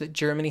establish that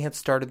Germany had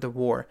started the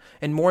war,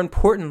 and more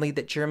importantly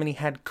that Germany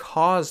had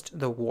caused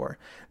the war,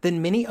 then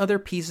many other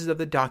pieces of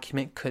the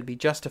document could be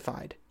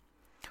justified.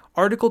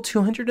 Article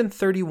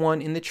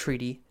 231 in the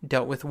treaty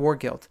dealt with war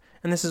guilt,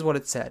 and this is what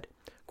it said.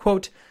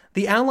 Quote,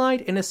 "The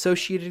Allied and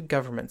associated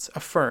governments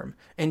affirm,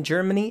 and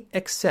Germany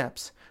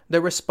accepts, the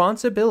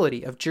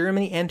responsibility of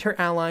Germany and her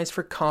allies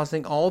for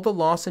causing all the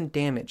loss and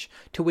damage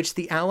to which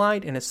the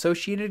Allied and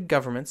associated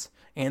governments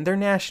and their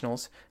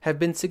nationals have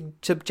been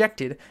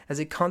subjected as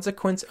a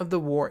consequence of the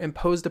war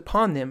imposed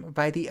upon them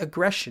by the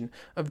aggression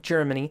of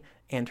Germany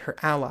and her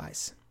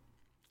allies."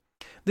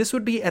 This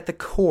would be at the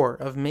core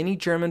of many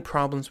German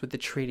problems with the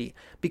treaty,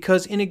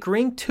 because in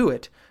agreeing to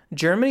it,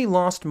 Germany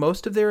lost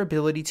most of their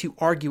ability to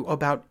argue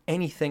about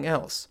anything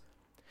else.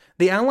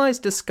 The Allies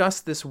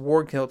discussed this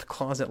war guilt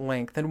clause at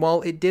length, and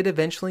while it did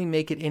eventually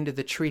make it into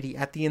the treaty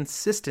at the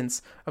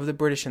insistence of the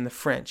British and the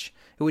French,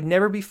 it would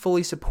never be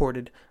fully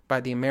supported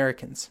by the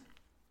Americans.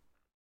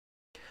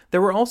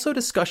 There were also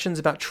discussions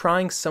about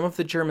trying some of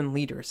the German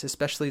leaders,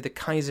 especially the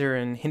Kaiser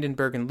and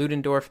Hindenburg and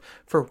Ludendorff,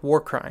 for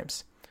war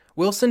crimes.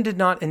 Wilson did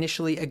not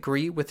initially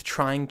agree with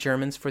trying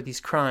Germans for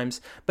these crimes,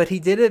 but he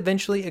did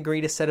eventually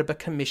agree to set up a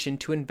commission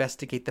to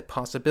investigate the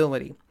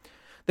possibility.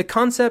 The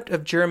concept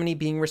of Germany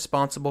being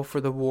responsible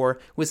for the war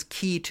was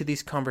key to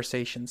these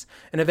conversations,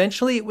 and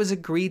eventually it was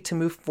agreed to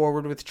move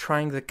forward with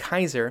trying the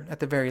Kaiser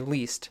at the very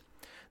least.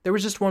 There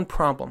was just one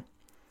problem.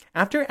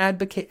 After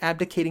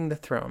abdicating the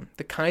throne,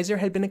 the Kaiser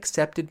had been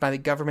accepted by the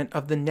government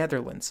of the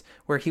Netherlands,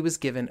 where he was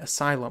given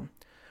asylum.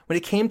 When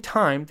it came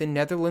time, the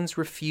Netherlands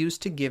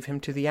refused to give him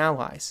to the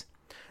Allies.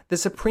 The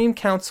Supreme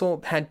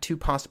Council had two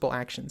possible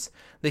actions.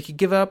 They could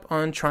give up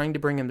on trying to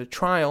bring him to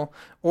trial,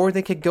 or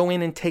they could go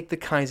in and take the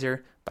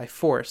Kaiser by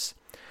force.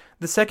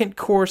 The second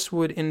course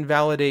would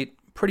invalidate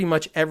pretty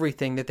much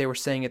everything that they were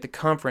saying at the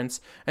conference,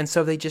 and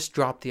so they just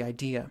dropped the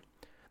idea.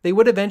 They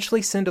would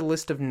eventually send a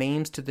list of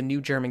names to the new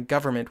German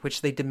government,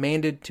 which they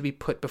demanded to be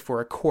put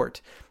before a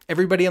court.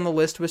 Everybody on the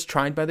list was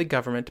tried by the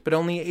government, but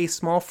only a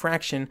small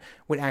fraction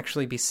would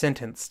actually be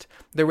sentenced.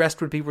 The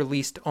rest would be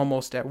released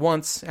almost at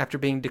once after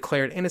being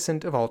declared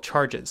innocent of all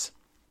charges.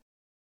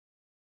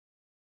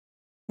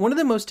 One of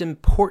the most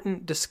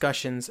important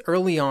discussions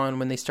early on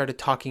when they started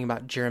talking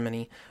about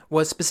Germany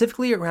was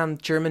specifically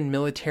around German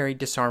military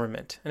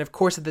disarmament. And of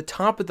course, at the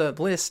top of the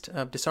list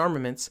of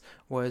disarmaments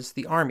was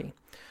the army.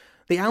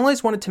 The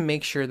Allies wanted to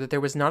make sure that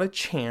there was not a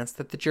chance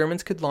that the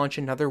Germans could launch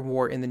another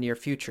war in the near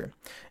future.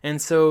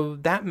 And so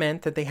that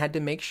meant that they had to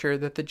make sure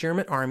that the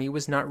German army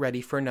was not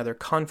ready for another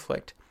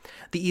conflict.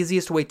 The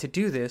easiest way to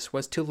do this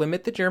was to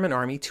limit the German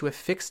army to a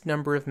fixed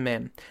number of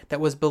men that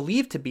was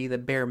believed to be the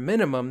bare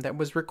minimum that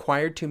was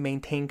required to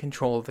maintain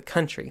control of the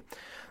country.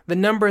 The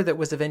number that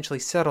was eventually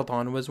settled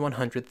on was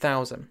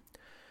 100,000.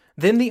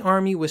 Then the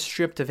army was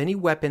stripped of any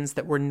weapons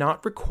that were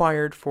not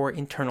required for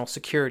internal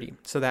security.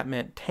 So that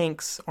meant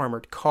tanks,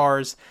 armored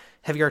cars,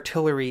 heavy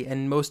artillery,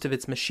 and most of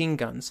its machine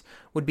guns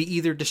would be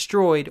either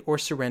destroyed or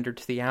surrendered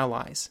to the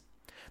Allies.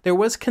 There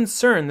was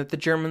concern that the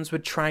Germans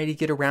would try to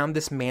get around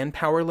this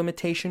manpower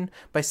limitation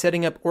by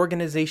setting up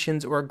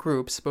organizations or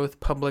groups,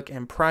 both public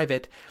and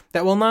private,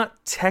 that while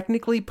not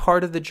technically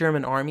part of the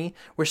German army,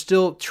 were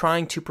still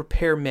trying to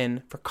prepare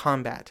men for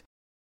combat.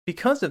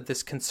 Because of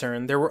this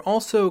concern, there were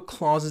also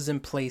clauses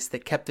in place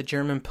that kept the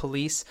German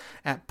police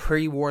at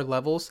pre-war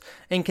levels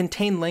and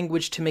contained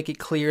language to make it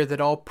clear that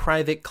all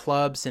private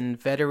clubs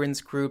and veterans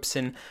groups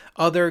and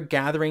other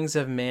gatherings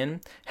of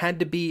men had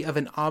to be of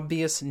an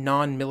obvious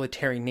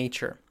non-military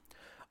nature.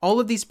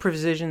 All of these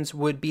provisions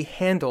would be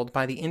handled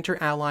by the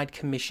Inter-Allied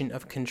Commission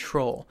of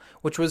Control,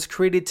 which was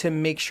created to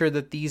make sure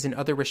that these and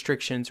other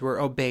restrictions were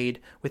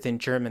obeyed within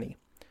Germany.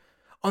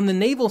 On the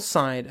naval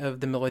side of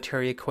the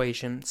military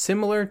equation,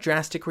 similar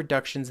drastic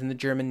reductions in the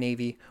German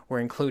Navy were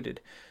included.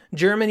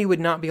 Germany would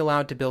not be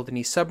allowed to build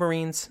any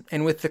submarines,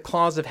 and with the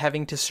clause of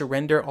having to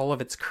surrender all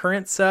of its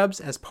current subs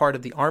as part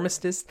of the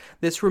armistice,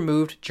 this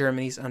removed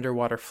Germany's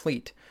underwater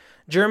fleet.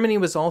 Germany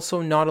was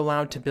also not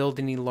allowed to build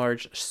any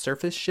large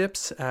surface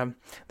ships.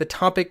 The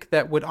topic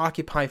that would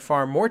occupy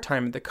far more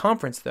time at the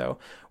conference, though,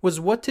 was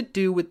what to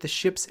do with the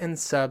ships and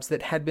subs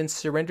that had been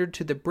surrendered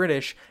to the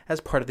British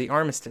as part of the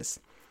armistice.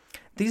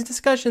 These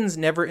discussions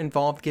never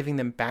involved giving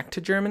them back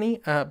to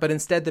Germany, but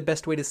instead the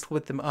best way to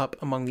split them up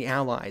among the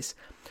Allies.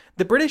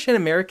 The British and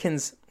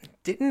Americans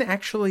didn't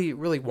actually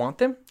really want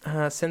them,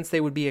 since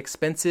they would be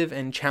expensive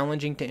and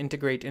challenging to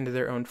integrate into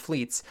their own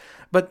fleets,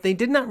 but they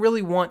did not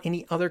really want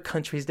any other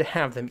countries to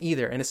have them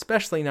either, and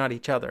especially not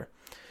each other.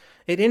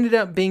 It ended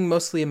up being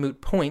mostly a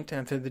moot point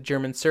after the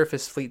German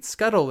surface fleet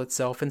scuttled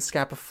itself in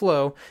Scapa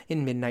Flow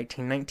in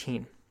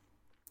mid-1919.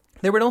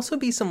 There would also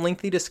be some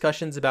lengthy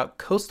discussions about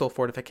coastal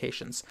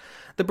fortifications.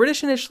 The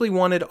British initially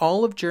wanted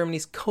all of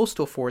Germany's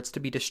coastal forts to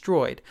be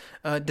destroyed,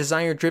 a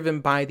desire driven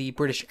by the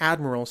British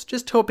admirals,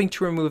 just hoping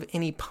to remove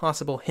any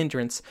possible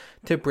hindrance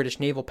to British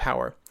naval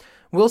power.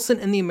 Wilson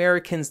and the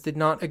Americans did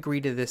not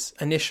agree to this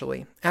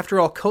initially. After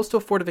all, coastal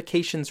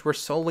fortifications were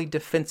solely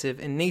defensive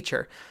in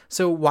nature,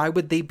 so why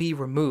would they be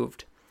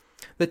removed?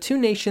 The two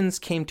nations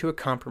came to a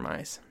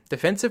compromise.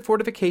 Defensive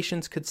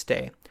fortifications could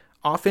stay.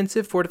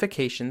 Offensive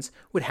fortifications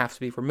would have to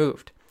be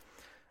removed.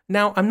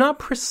 Now, I'm not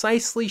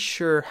precisely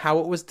sure how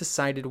it was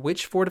decided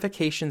which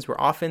fortifications were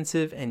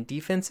offensive and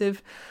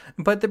defensive,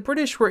 but the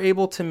British were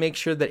able to make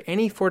sure that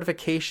any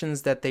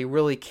fortifications that they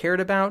really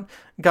cared about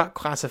got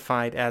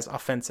classified as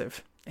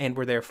offensive and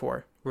were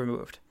therefore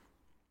removed.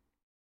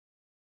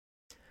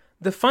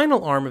 The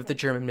final arm of the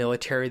German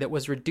military that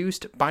was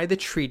reduced by the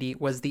treaty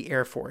was the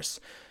Air Force.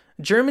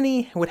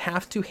 Germany would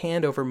have to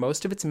hand over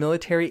most of its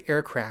military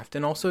aircraft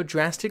and also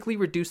drastically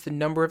reduce the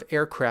number of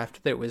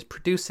aircraft that it was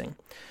producing.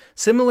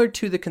 Similar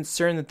to the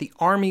concern that the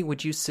army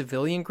would use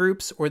civilian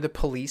groups or the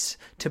police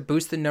to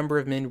boost the number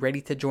of men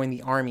ready to join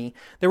the army,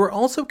 there were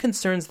also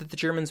concerns that the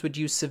Germans would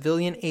use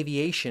civilian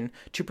aviation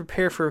to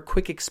prepare for a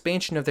quick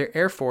expansion of their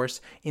air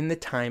force in the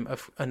time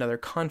of another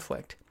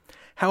conflict.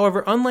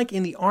 However, unlike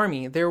in the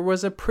army, there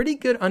was a pretty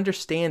good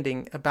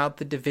understanding about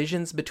the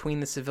divisions between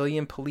the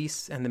civilian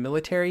police and the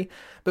military,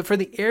 but for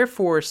the Air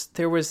Force,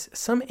 there was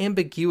some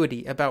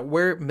ambiguity about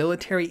where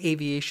military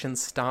aviation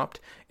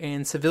stopped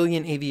and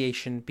civilian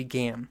aviation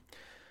began.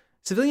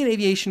 Civilian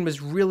aviation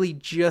was really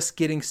just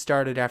getting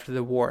started after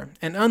the war,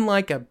 and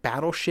unlike a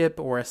battleship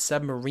or a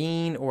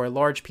submarine or a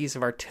large piece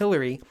of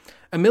artillery,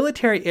 a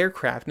military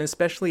aircraft, and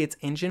especially its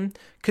engine,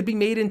 could be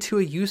made into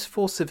a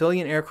useful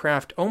civilian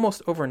aircraft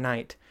almost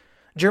overnight.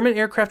 German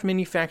aircraft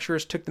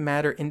manufacturers took the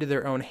matter into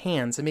their own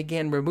hands and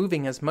began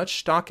removing as much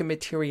stock and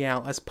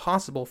material as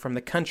possible from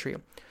the country.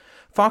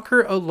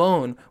 Fokker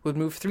alone would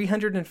move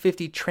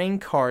 350 train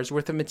cars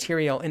worth of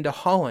material into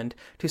Holland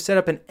to set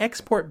up an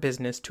export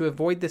business to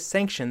avoid the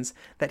sanctions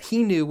that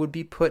he knew would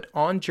be put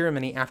on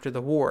Germany after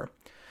the war.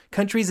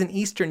 Countries in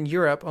Eastern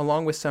Europe,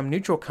 along with some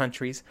neutral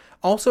countries,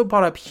 also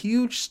bought up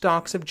huge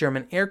stocks of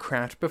German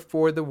aircraft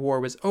before the war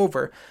was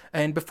over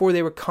and before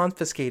they were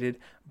confiscated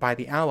by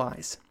the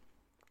Allies.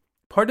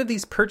 Part of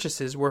these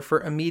purchases were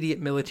for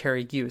immediate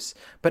military use,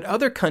 but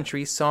other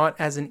countries saw it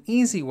as an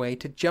easy way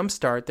to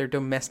jumpstart their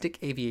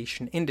domestic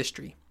aviation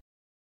industry.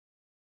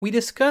 We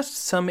discussed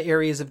some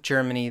areas of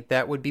Germany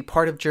that would be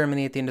part of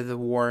Germany at the end of the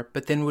war,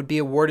 but then would be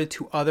awarded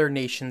to other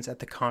nations at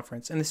the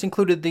conference, and this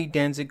included the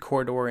Danzig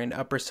Corridor and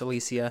Upper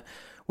Silesia,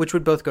 which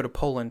would both go to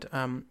Poland.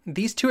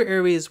 These two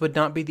areas would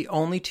not be the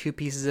only two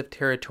pieces of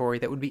territory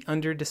that would be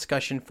under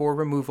discussion for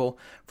removal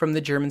from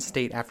the German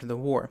state after the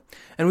war,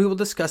 and we will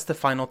discuss the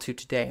final two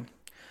today.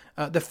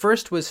 The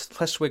first was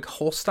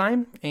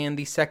Schleswig-Holstein, and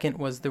the second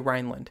was the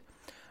Rhineland.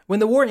 When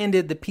the war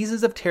ended, the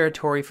pieces of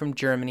territory from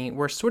Germany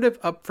were sort of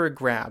up for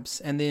grabs,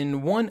 and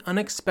then one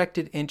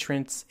unexpected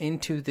entrance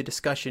into the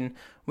discussion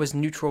was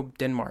neutral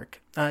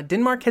Denmark.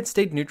 Denmark had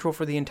stayed neutral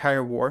for the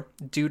entire war,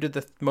 due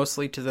to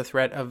mostly to the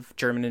threat of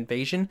German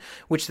invasion,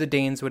 which the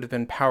Danes would have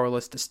been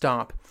powerless to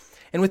stop.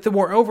 And with the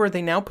war over,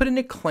 they now put in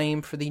a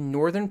claim for the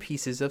northern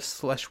pieces of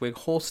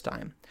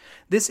Schleswig-Holstein.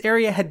 This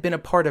area had been a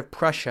part of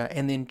Prussia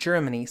and then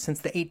Germany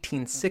since the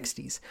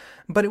 1860s,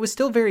 but it was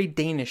still very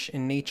Danish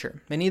in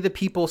nature. Many of the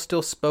people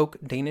still spoke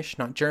Danish,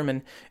 not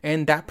German,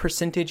 and that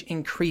percentage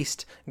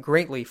increased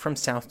greatly from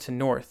south to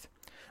north.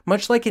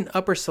 Much like in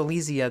Upper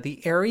Silesia,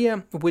 the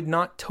area would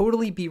not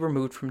totally be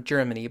removed from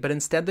Germany, but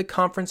instead the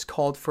conference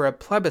called for a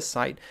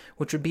plebiscite,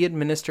 which would be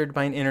administered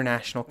by an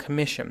international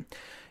commission.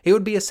 It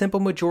would be a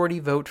simple majority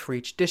vote for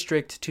each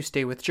district to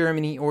stay with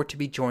Germany or to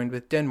be joined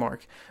with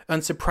Denmark.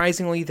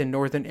 Unsurprisingly, the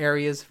northern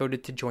areas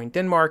voted to join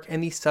Denmark,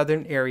 and the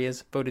southern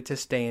areas voted to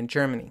stay in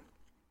Germany.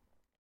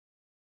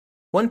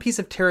 One piece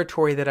of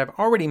territory that I've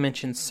already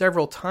mentioned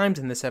several times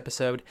in this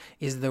episode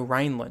is the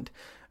Rhineland.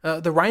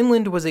 The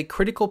Rhineland was a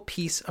critical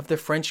piece of the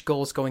French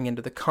goals going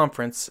into the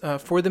conference.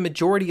 For the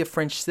majority of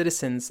French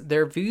citizens,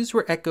 their views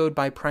were echoed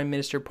by Prime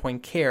Minister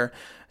Poincaré.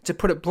 To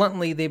put it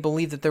bluntly, they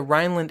believed that the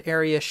Rhineland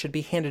area should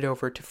be handed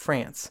over to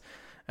France.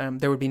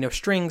 There would be no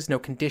strings, no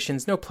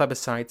conditions, no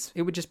plebiscites.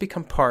 It would just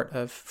become part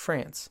of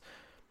France.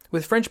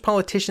 With French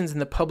politicians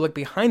and the public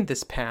behind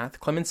this path,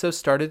 Clemenceau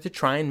started to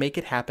try and make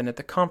it happen at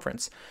the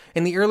conference.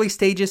 In the early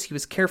stages, he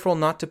was careful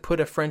not to put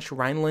a French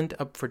Rhineland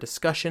up for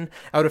discussion,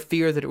 out of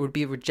fear that it would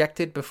be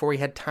rejected before he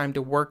had time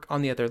to work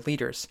on the other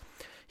leaders.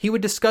 He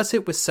would discuss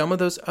it with some of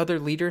those other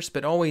leaders,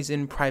 but always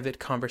in private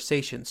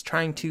conversations,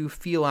 trying to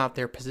feel out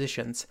their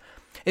positions.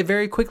 It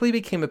very quickly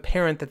became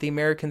apparent that the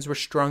Americans were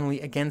strongly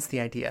against the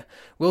idea.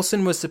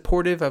 Wilson was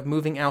supportive of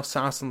moving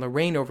Alsace and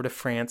Lorraine over to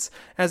France,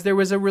 as there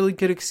was a really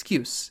good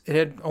excuse. It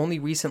had only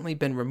recently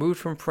been removed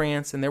from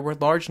France, and there were a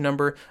large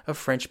number of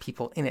French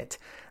people in it.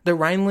 The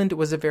Rhineland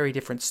was a very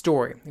different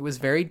story. It was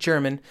very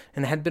German,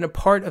 and had been a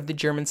part of the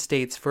German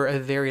states for a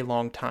very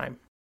long time.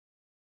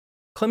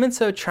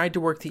 Clemenceau tried to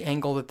work the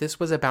angle that this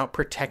was about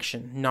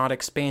protection, not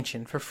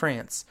expansion, for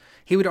France.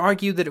 He would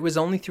argue that it was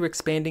only through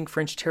expanding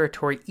French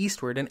territory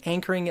eastward and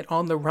anchoring it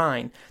on the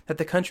Rhine that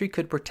the country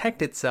could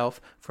protect itself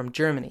from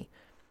Germany.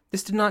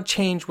 This did not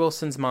change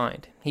Wilson's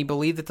mind. He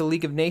believed that the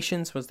League of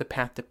Nations was the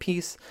path to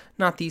peace,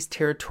 not these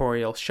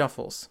territorial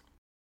shuffles.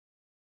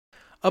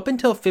 Up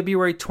until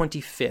February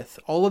 25th,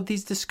 all of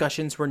these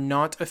discussions were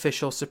not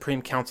official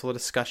Supreme Council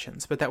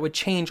discussions, but that would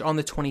change on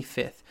the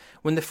 25th,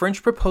 when the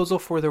French proposal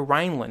for the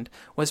Rhineland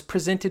was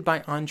presented by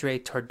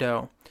André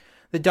Tardeau.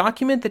 The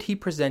document that he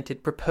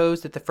presented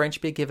proposed that the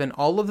French be given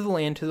all of the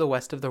land to the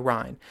west of the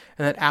Rhine,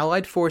 and that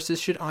Allied forces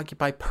should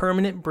occupy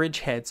permanent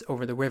bridgeheads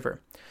over the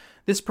river.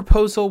 This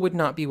proposal would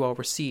not be well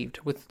received,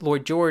 with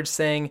Lloyd George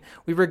saying,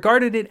 "We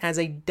regarded it as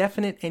a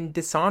definite and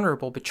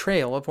dishonorable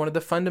betrayal of one of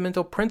the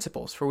fundamental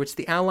principles for which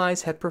the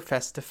Allies had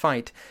professed to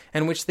fight,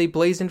 and which they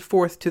blazoned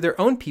forth to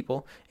their own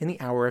people in the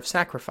hour of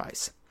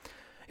sacrifice."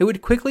 It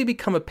would quickly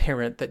become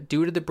apparent that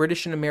due to the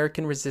British and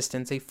American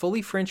resistance, a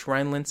fully French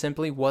Rhineland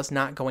simply was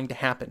not going to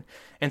happen,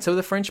 and so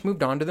the French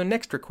moved on to their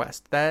next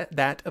request,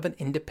 that of an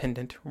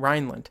independent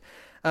Rhineland.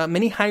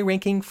 Many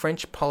high-ranking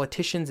French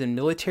politicians and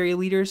military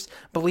leaders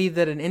believed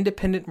that an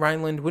independent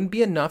Rhineland wouldn't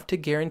be enough to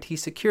guarantee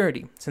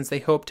security, since they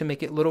hoped to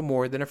make it little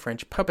more than a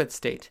French puppet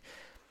state.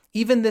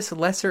 Even this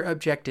lesser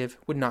objective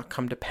would not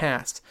come to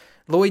pass.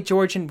 Lloyd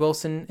George and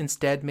Wilson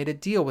instead made a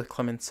deal with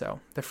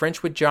Clemenceau. The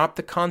French would drop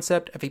the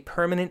concept of a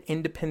permanent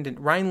independent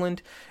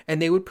Rhineland,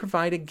 and they would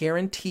provide a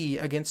guarantee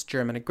against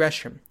German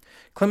aggression.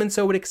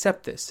 Clemenceau would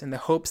accept this in the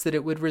hopes that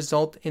it would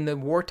result in the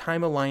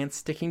wartime alliance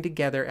sticking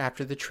together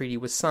after the treaty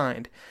was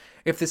signed.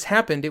 If this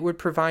happened, it would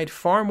provide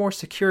far more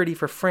security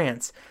for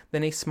France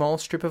than a small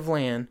strip of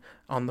land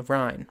on the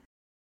Rhine.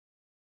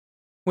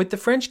 With the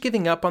French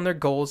giving up on their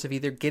goals of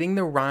either getting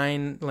the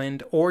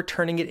Rhineland or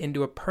turning it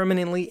into a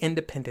permanently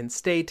independent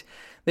state,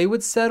 they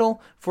would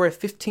settle for a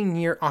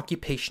 15-year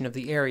occupation of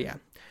the area.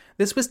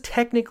 This was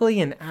technically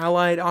an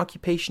Allied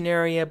occupation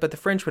area, but the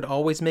French would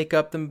always make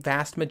up the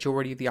vast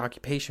majority of the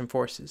occupation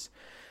forces.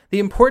 The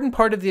important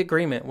part of the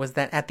agreement was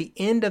that at the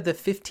end of the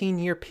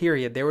 15-year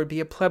period, there would be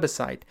a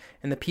plebiscite,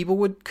 and the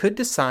people could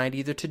decide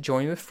either to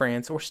join with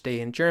France or stay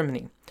in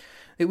Germany.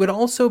 It would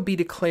also be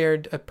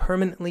declared a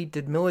permanently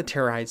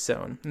demilitarized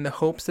zone in the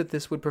hopes that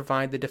this would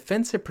provide the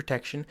defensive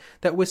protection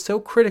that was so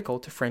critical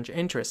to French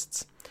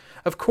interests.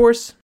 Of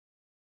course,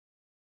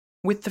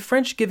 with the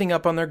French giving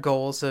up on their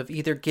goals of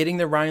either getting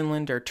the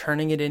Rhineland or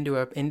turning it into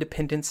an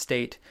independent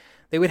state,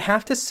 they would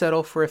have to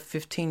settle for a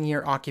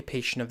 15-year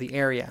occupation of the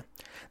area.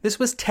 This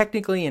was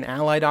technically an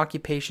Allied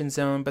occupation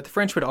zone, but the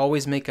French would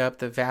always make up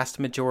the vast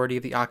majority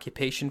of the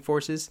occupation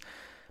forces.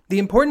 The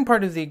important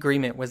part of the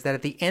agreement was that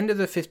at the end of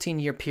the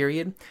 15-year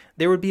period,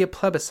 there would be a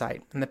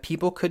plebiscite, and the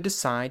people could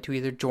decide to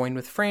either join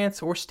with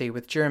France or stay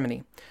with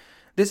Germany.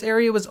 This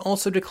area was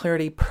also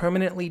declared a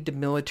permanently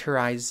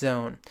demilitarized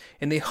zone,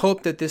 and they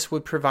hoped that this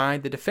would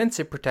provide the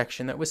defensive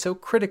protection that was so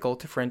critical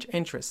to French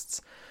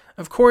interests.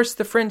 Of course,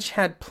 the French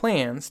had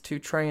plans to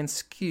try and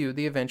skew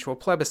the eventual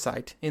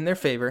plebiscite in their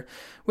favor,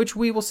 which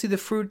we will see the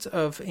fruits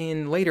of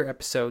in later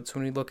episodes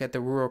when we look at the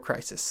rural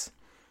crisis.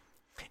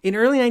 In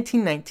early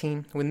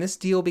 1919, when this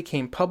deal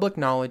became public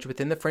knowledge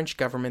within the French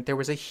government, there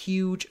was a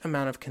huge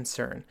amount of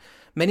concern.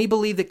 Many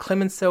believed that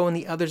Clemenceau and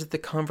the others at the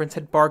conference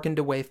had bargained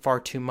away far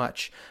too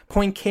much.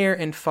 Poincaré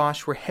and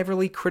Foch were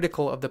heavily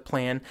critical of the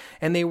plan,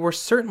 and they were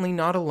certainly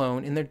not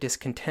alone in their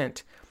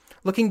discontent.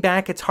 Looking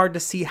back, it's hard to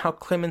see how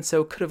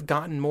Clemenceau could have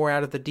gotten more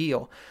out of the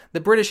deal. The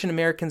British and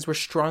Americans were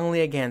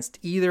strongly against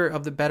either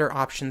of the better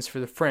options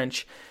for the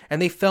French,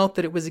 and they felt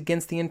that it was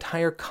against the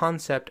entire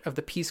concept of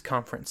the peace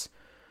conference.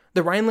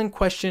 The Rhineland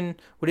question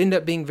would end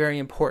up being very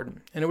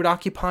important, and it would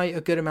occupy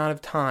a good amount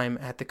of time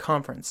at the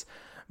conference.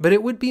 But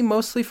it would be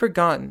mostly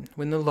forgotten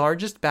when the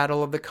largest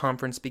battle of the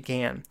conference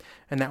began,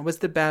 and that was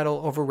the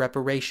battle over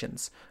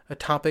reparations, a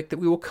topic that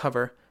we will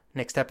cover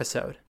next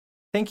episode.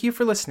 Thank you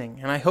for listening,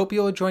 and I hope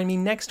you'll join me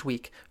next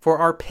week for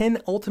our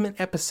penultimate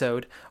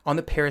episode on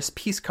the Paris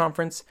Peace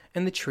Conference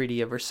and the Treaty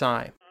of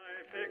Versailles.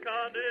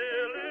 Piccadilly,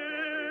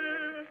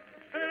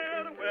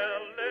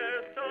 farewell,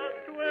 let us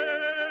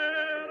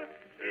swear.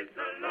 It's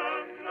a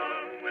long,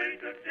 long way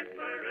to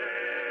Tipperary.